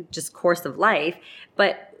 just course of life.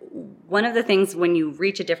 But one of the things when you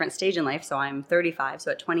reach a different stage in life, so I'm 35,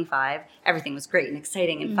 so at 25, everything was great and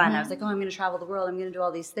exciting and fun. I was like, I'm going to travel the world, I'm going to do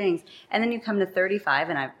all these things. And then you come to 35,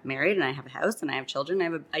 and I'm married, and I have a house, and I have children,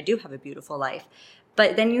 and I do have a beautiful life.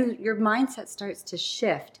 But then your mindset starts to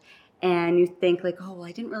shift. And you think like, oh, well,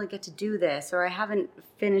 I didn't really get to do this, or I haven't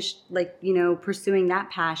finished pursuing that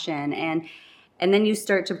passion. And then you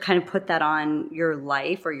start to kind of put that on your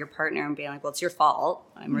life or your partner and being like, well, it's your fault.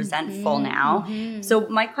 I'm resentful now. Mm-hmm. So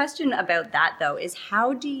my question about that, though, is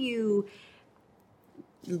how do you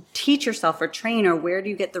teach yourself or train, or where do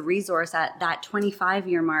you get the resource at that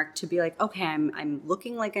 25-year mark to be like, okay, I'm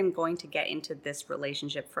looking like I'm going to get into this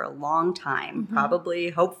relationship for a long time,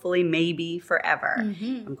 probably, hopefully, maybe forever.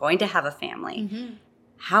 I'm going to have a family.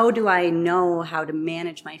 How do I know how to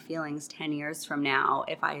manage my feelings 10 years from now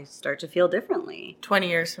if I start to feel differently? 20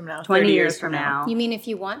 years from now. 20 years from now. You mean if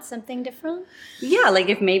you want something different? Yeah, like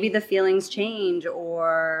if maybe the feelings change,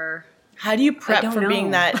 or... How do you prep for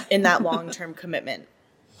being in that long-term commitment?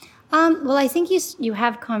 Well, I think you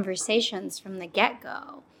have conversations from the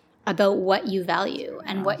get-go about what you value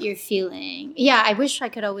and what you're feeling. Yeah, I wish I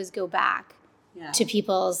could always go back to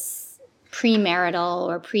people's premarital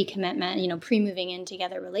or pre-commitment, pre-moving in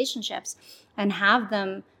together relationships and have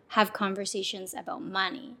them have conversations about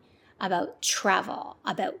money, about travel,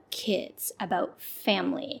 about kids, about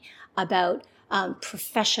family, about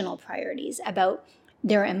professional priorities, about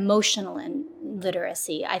their emotional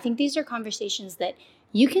literacy. I think these are conversations that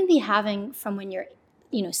you can be having from when you're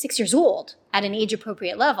 6 years old at an age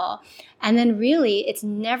appropriate level. And then really it's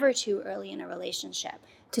never too early in a relationship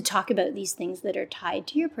to talk about these things that are tied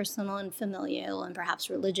to your personal and familial and perhaps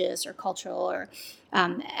religious or cultural or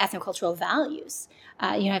ethnocultural values.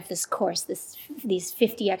 You have this course, these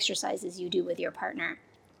 50 exercises you do with your partner.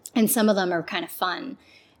 And some of them are kind of fun.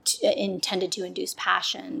 intended to induce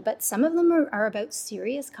passion, but some of them are about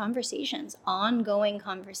serious conversations, ongoing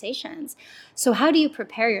conversations. So how do you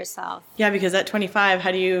prepare yourself? Yeah, because at 25,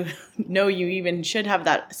 how do you know you even should have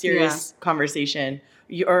that serious conversation?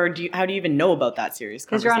 How do you even know about that serious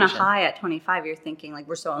Because conversation? you're on a high at 25, you're thinking like,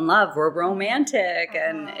 we're so in love, we're romantic,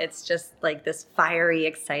 and it's just like this fiery,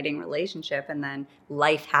 exciting relationship, and then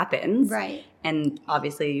life happens. Right. And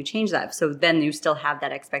obviously you change that. So then you still have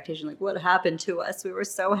that expectation, like, what happened to us? We were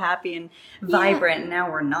so happy and vibrant, and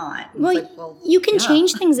now we're not. And Well, it's like, you can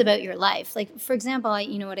change things about your life. Like, for example,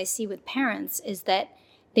 what I see with parents is that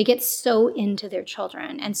they get so into their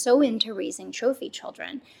children and so into raising trophy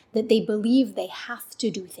children that they believe they have to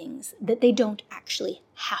do things that they don't actually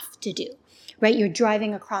have to do, right? You're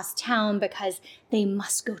driving across town because they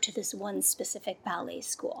must go to this one specific ballet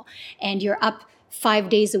school, and you're up 5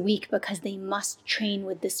 days a week because they must train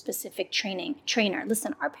with this specific trainer.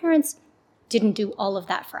 Listen, our parents didn't do all of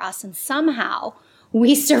that for us, and somehow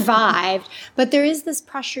we survived, but there is this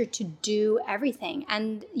pressure to do everything,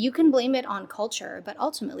 and you can blame it on culture, but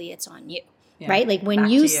ultimately it's on you, right? Like when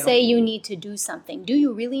you say you need to do something, do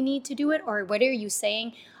you really need to do it? Or what are you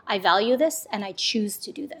saying? I value this and I choose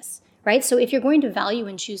to do this, right? So if you're going to value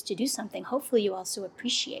and choose to do something, hopefully you also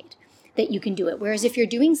appreciate that you can do it. Whereas if you're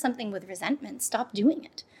doing something with resentment, stop doing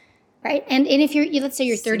it. Right. And if let's say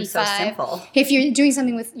you're 35, so simple. If you're doing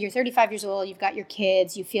something you're 35 years old, you've got your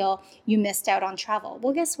kids, you feel you missed out on travel.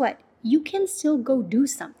 Well, guess what? You can still go do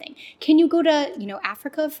something. Can you go to,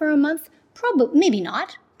 Africa for a month? Probably, maybe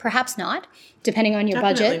not. Perhaps not, depending on your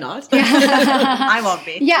Definitely budget. not. I won't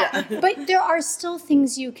be. Yeah. But there are still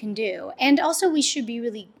things you can do. And also we should be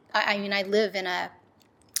really, I live in I'm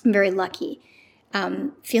very lucky,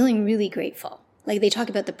 feeling really grateful. Like they talk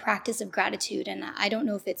about the practice of gratitude, and I don't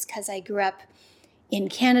know if it's because I grew up in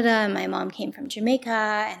Canada and my mom came from Jamaica,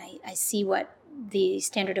 and I see what the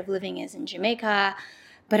standard of living is in Jamaica,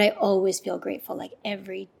 but I always feel grateful, like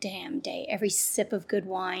every damn day, every sip of good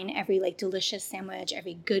wine, every like delicious sandwich,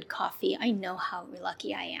 every good coffee. I know how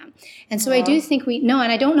lucky I am. And so I do think and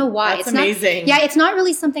I don't know why. That's amazing. It's not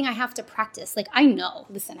really something I have to practice. Like I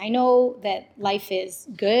know that life is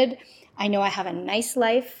good. I know I have a nice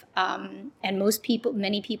life, and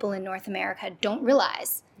many people in North America don't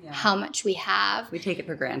realize how much we have. We take it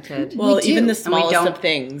for granted. Well, We do. even the And we smallest don't- of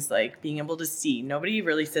things, like being able to see. Nobody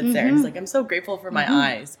really sits there and is like, I'm so grateful for my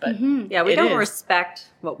eyes. But Yeah, we it don't is. respect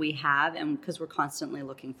what we have, and because we're constantly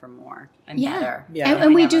looking for more and better. Yeah.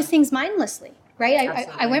 And we Never. do things mindlessly, right? I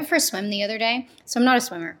Absolutely. went for a swim the other day. So I'm not a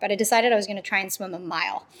swimmer, but I decided I was going to try and swim a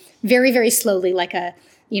mile very, very slowly, like a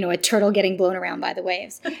turtle getting blown around by the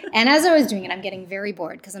waves. And as I was doing it, I'm getting very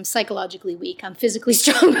bored because I'm psychologically weak. I'm physically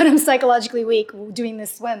strong, but I'm psychologically weak doing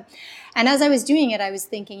this swim. And as I was doing it, I was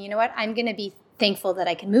thinking, you know what? I'm going to be thankful that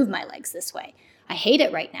I can move my legs this way. I hate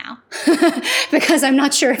it right now because I'm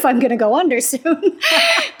not sure if I'm going to go under soon.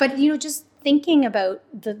 But, just thinking about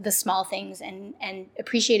the small things and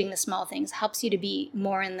appreciating the small things helps you to be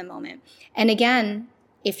more in the moment. And again,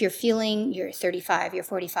 if you're 35, you're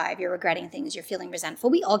 45, you're regretting things, you're feeling resentful,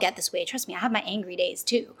 we all get this way. Trust me, I have my angry days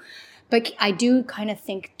too. But I do kind of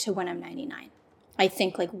think to when I'm 99. I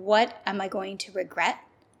think like, what am I going to regret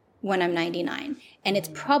when I'm 99? And it's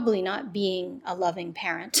probably not being a loving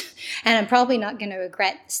parent. And I'm probably not going to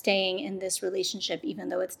regret staying in this relationship, even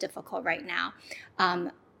though it's difficult right now.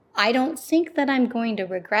 I don't think that I'm going to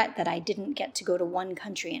regret that I didn't get to go to one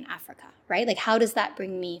country in Africa, right? Like, how does that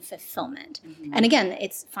bring me fulfillment? Mm-hmm. And again,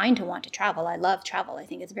 it's fine to want to travel. I love travel. I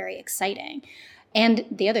think it's very exciting. And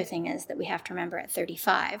the other thing is that we have to remember at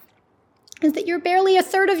 35 is that you're barely a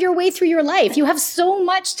third of your way through your life. You have so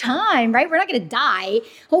much time, right? We're not going to die,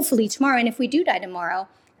 hopefully, tomorrow. And if we do die tomorrow,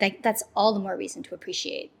 that's all the more reason to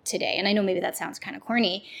appreciate today. And I know maybe that sounds kind of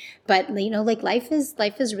corny, but like life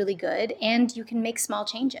is really good, and you can make small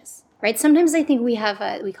changes, right? Sometimes I think we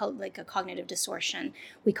call it like a cognitive distortion.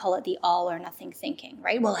 We call it the all or nothing thinking,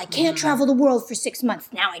 right? Well, I can't travel the world for 6 months.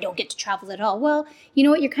 Now I don't get to travel at all. Well, you know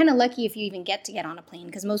what? You're kind of lucky if you even get on a plane,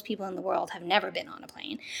 because most people in the world have never been on a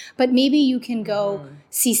plane. But maybe you can go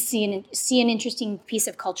see an interesting piece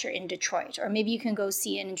of culture in Detroit, or maybe you can go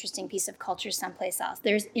see an interesting piece of culture someplace else.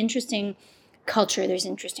 There's interesting culture. There's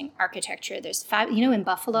interesting architecture. There's in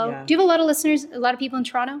Buffalo. Yeah. Do you have a lot of listeners? A lot of people in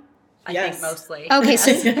Toronto? I think mostly. Okay,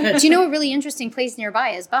 so do you know a really interesting place nearby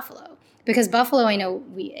is Buffalo? Because Buffalo, I know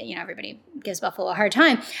everybody gives Buffalo a hard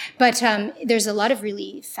time, but there's a lot of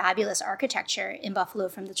really fabulous architecture in Buffalo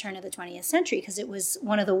from the turn of the 20th century, because it was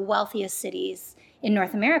one of the wealthiest cities in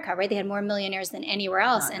North America, right? They had more millionaires than anywhere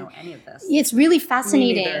else. I don't know any of this. It's really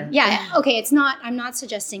fascinating. neither. Yeah. Okay. I'm not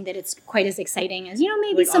suggesting that it's quite as exciting as,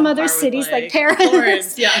 maybe Like, some on other par with, cities like Paris.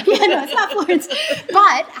 Florence, yeah. Yeah, no, it's not Florence.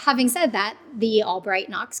 But having said that, the Albright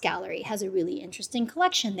Knox Gallery has a really interesting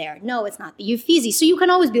collection there. No, it's not the Uffizi. So you can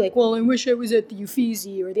always be like, well, I wish I was at the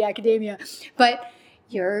Uffizi or the Academia. But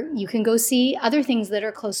you can go see other things that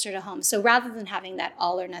are closer to home. So rather than having that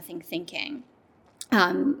all or nothing thinking,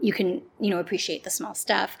 you can, appreciate the small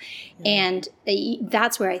stuff. And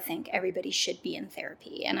that's where I think everybody should be in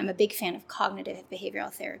therapy. And I'm a big fan of cognitive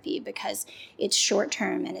behavioral therapy because it's short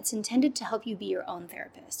term and it's intended to help you be your own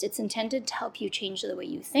therapist. It's intended to help you change the way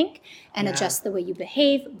you think and adjust the way you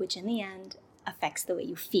behave, which in the end affects the way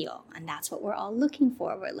you feel. And that's what we're all looking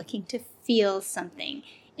for. We're looking to feel something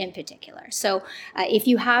in particular. So if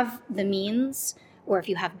you have the means, or if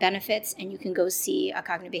you have benefits and you can go see a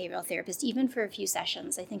cognitive behavioral therapist, even for a few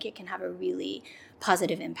sessions, I think it can have a really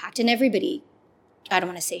positive impact. And everybody, I don't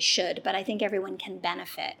want to say should, but I think everyone can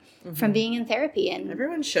benefit from being in therapy. And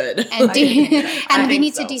Everyone should. And, and we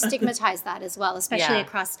need so. to destigmatize that as well, especially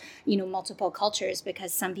across, multiple cultures,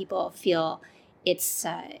 because some people feel it's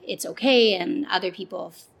okay and other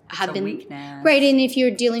people have been weakness. Right. And if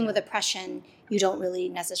you're dealing with oppression, you don't really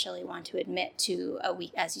necessarily want to admit to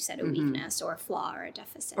as you said, a weakness or a flaw or a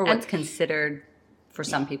deficit. Or what's considered, for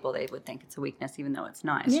some people, they would think it's a weakness, even though it's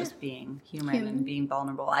not. It's just being human and being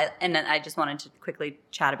vulnerable. And then I just wanted to quickly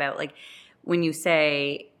chat about, like, when you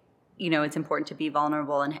say, it's important to be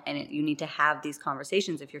vulnerable and you need to have these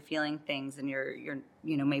conversations if you're feeling things and you're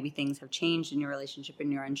maybe things have changed in your relationship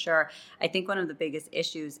and you're unsure. I think one of the biggest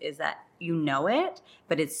issues is that it,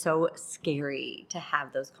 but it's so scary to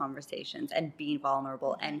have those conversations and be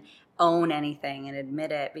vulnerable and own anything and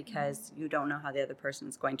admit it because you don't know how the other person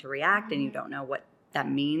is going to react and you don't know what that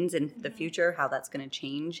means in the future, how that's going to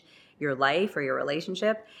change your life or your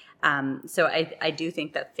relationship. So I do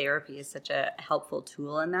think that therapy is such a helpful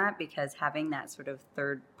tool in that, because having that sort of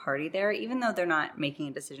third party there, even though they're not making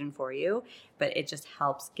a decision for you, but it just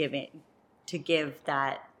helps give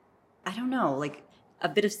that, I don't know, like a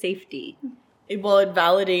bit of safety. It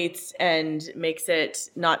validates and makes it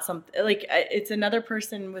not something like it's another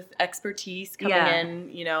person with expertise coming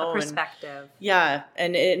in, a perspective.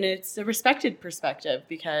 And it's a respected perspective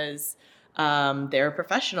because they're a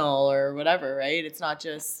professional or whatever, right? It's not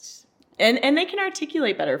just and they can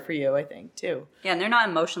articulate better for you, I think, too. Yeah, and they're not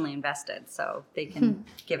emotionally invested, so they can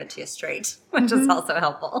give it to you straight, which is also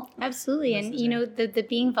helpful. Absolutely. And the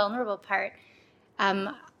being vulnerable part,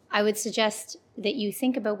 I would suggest that you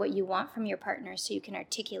think about what you want from your partner so you can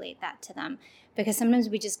articulate that to them. Because sometimes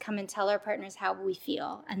we just come and tell our partners how we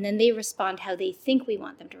feel, and then they respond how they think we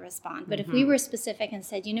want them to respond. But if we were specific and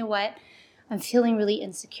said, you know what, I'm feeling really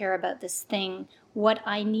insecure about this thing. What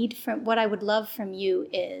I would love from you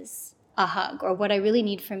is a hug, or what I really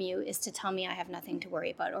need from you is to tell me I have nothing to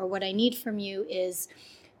worry about, or what I need from you is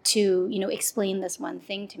to, explain this one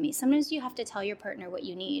thing to me. Sometimes you have to tell your partner what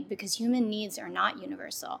you need, because human needs are not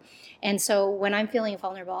universal. And so when I'm feeling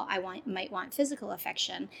vulnerable, might want physical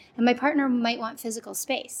affection, and my partner might want physical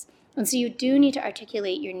space. And so you do need to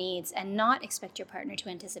articulate your needs and not expect your partner to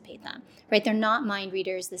anticipate them, right? They're not mind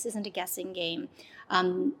readers. This isn't a guessing game.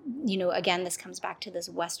 Again, this comes back to this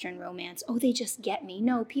Western romance. Oh, they just get me.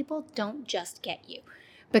 No, people don't just get you,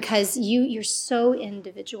 because you're so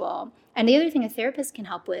individual. And the other thing a therapist can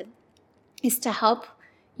help with is to help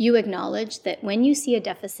you acknowledge that when you see a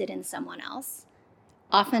deficit in someone else,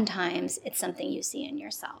 oftentimes it's something you see in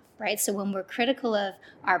yourself, right? So when we're critical of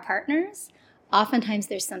our partners, oftentimes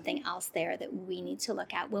there's something else there that we need to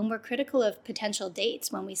look at. When we're critical of potential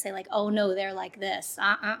dates, when we say like, oh no, they're like this,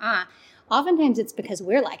 oftentimes it's because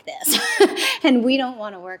we're like this and we don't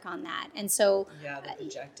want to work on that. And so the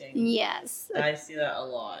projecting. Yes. I see that a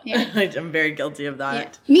lot. Yeah. I'm very guilty of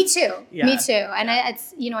that. Yeah. Me too. Yeah. Me too. And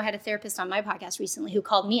I had a therapist on my podcast recently who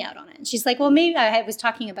called me out on it. And she's like, well, maybe I was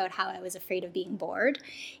talking about how I was afraid of being bored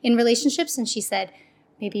in relationships. And she said,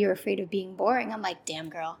 maybe you're afraid of being boring. I'm like, damn,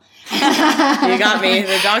 girl. You got me.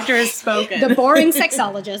 The doctor has spoken. The boring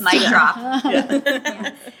sexologist. Mic drop.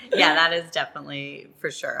 Yeah, that is definitely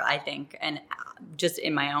for sure, I think. And just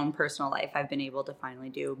in my own personal life, I've been able to finally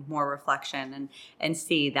do more reflection and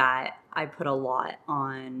see that I put a lot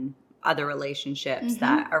on other relationships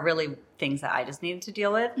that are really things that I just needed to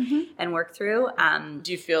deal with and work through.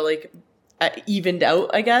 Do you feel like evened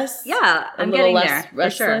out, I guess? Yeah, I'm a little getting less there.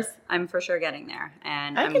 restless? For sure. I'm for sure getting there.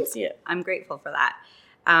 And I can see it. I'm grateful for that.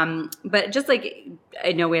 But just like,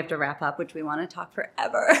 I know we have to wrap up, which we want to talk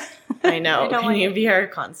forever. I know. Can you be our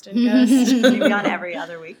constant guest? Maybe on every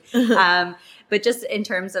other week. But just in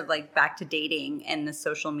terms of like back to dating and the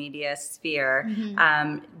social media sphere,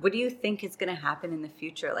 what do you think is going to happen in the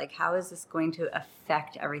future? Like, how is this going to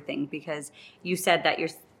affect everything? Because you said that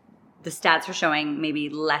the stats are showing maybe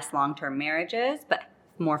less long-term marriages, but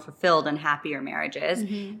more fulfilled and happier marriages,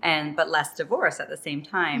 but less divorce at the same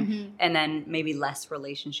time, and then maybe less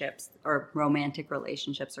relationships or romantic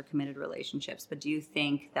relationships or committed relationships. But do you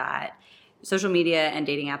think that social media and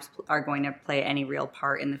dating apps are going to play any real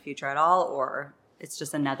part in the future at all, or it's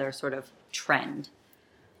just another sort of trend?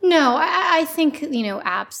 No, I think,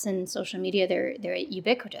 apps and social media, they're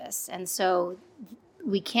ubiquitous, and so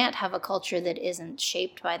we can't have a culture that isn't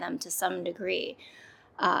shaped by them to some degree.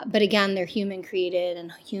 But again, they're human created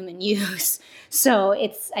and human use. So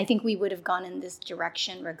I think we would have gone in this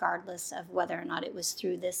direction regardless of whether or not it was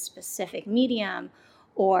through this specific medium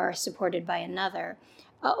or supported by another.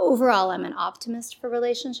 Overall, I'm an optimist for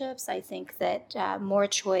relationships. I think that more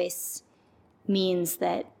choice means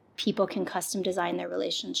that people can custom design their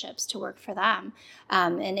relationships to work for them.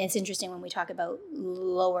 And it's interesting when we talk about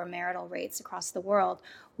lower marital rates across the world,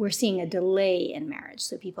 we're seeing a delay in marriage.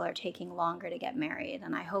 So people are taking longer to get married.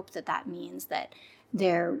 And I hope that means that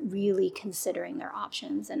they're really considering their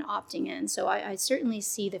options and opting in. So I certainly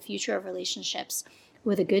see the future of relationships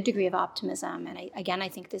with a good degree of optimism. And I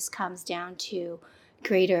think this comes down to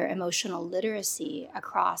greater emotional literacy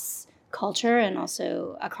across culture and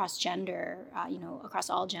also across gender, across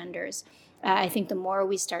all genders. I think the more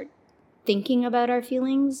we start thinking about our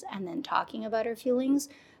feelings and then talking about our feelings,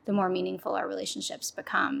 the more meaningful our relationships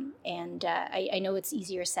become. And I know it's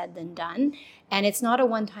easier said than done. And it's not a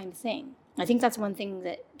one-time thing. I think that's one thing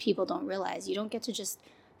that people don't realize. You don't get to just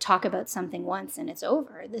talk about something once and it's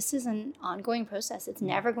over. This is an ongoing process. It's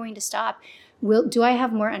never going to stop. Do I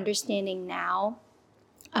have more understanding now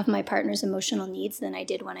of my partner's emotional needs than I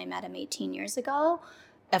did when I met him 18 years ago?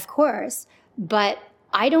 Of course. But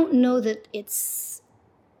I don't know that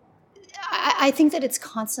I think that it's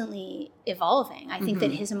constantly evolving. I think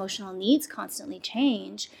that his emotional needs constantly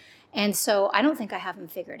change. And so I don't think I have him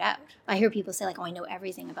figured out. I hear people say like, oh, I know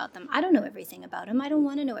everything about them. I don't know everything about him. I don't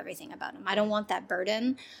want to know everything about him. I don't want that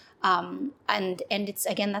burden. And it's,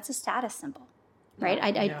 again, that's a status symbol, right?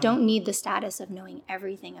 I don't need the status of knowing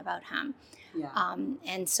everything about him. Yeah.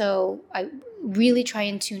 And so I really try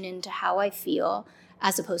and tune into how I feel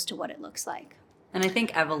as opposed to what it looks like. And I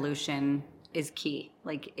think evolution is key.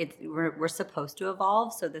 Like we're supposed to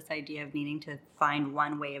evolve. So this idea of needing to find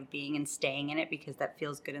one way of being and staying in it because that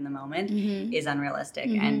feels good in the moment is unrealistic.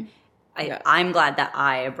 And I'm glad that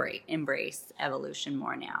I embrace evolution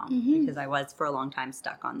more now because I was for a long time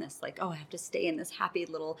stuck on this, like, oh, I have to stay in this happy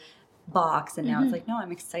little box. And now it's like, no,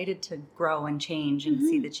 I'm excited to grow and change and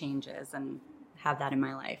see the changes and have that in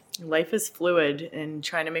my life. Life is fluid, and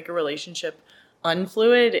trying to make a relationship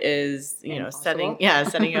unfluid is, impossible.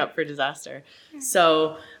 setting you up for disaster.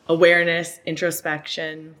 So awareness,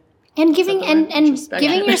 introspection, and giving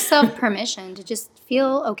giving yourself permission to just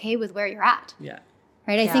feel okay with where you're at. Yeah.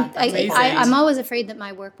 Right. I think I'm always afraid that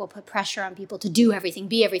my work will put pressure on people to do everything,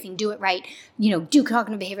 be everything, do it right. Do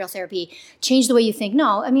cognitive behavioral therapy, change the way you think.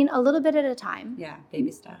 No, I mean, a little bit at a time. Yeah.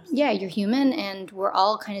 Baby steps. Yeah. You're human, and we're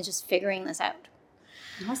all kind of just figuring this out.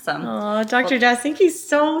 Awesome. Oh, Dr. Jess, thank you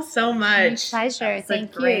so much. My pleasure.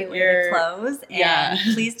 Thank you. Great way to close. And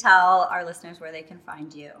please tell our listeners where they can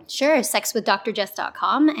find you. Sure.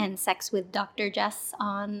 sexwithdrjess.com and Sex with Dr. Jess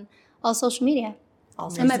on all social media.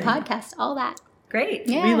 Awesome. And my podcast, all that. Great.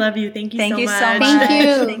 Yeah. We love you. Thank you so much.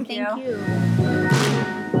 Thank you. Thank you.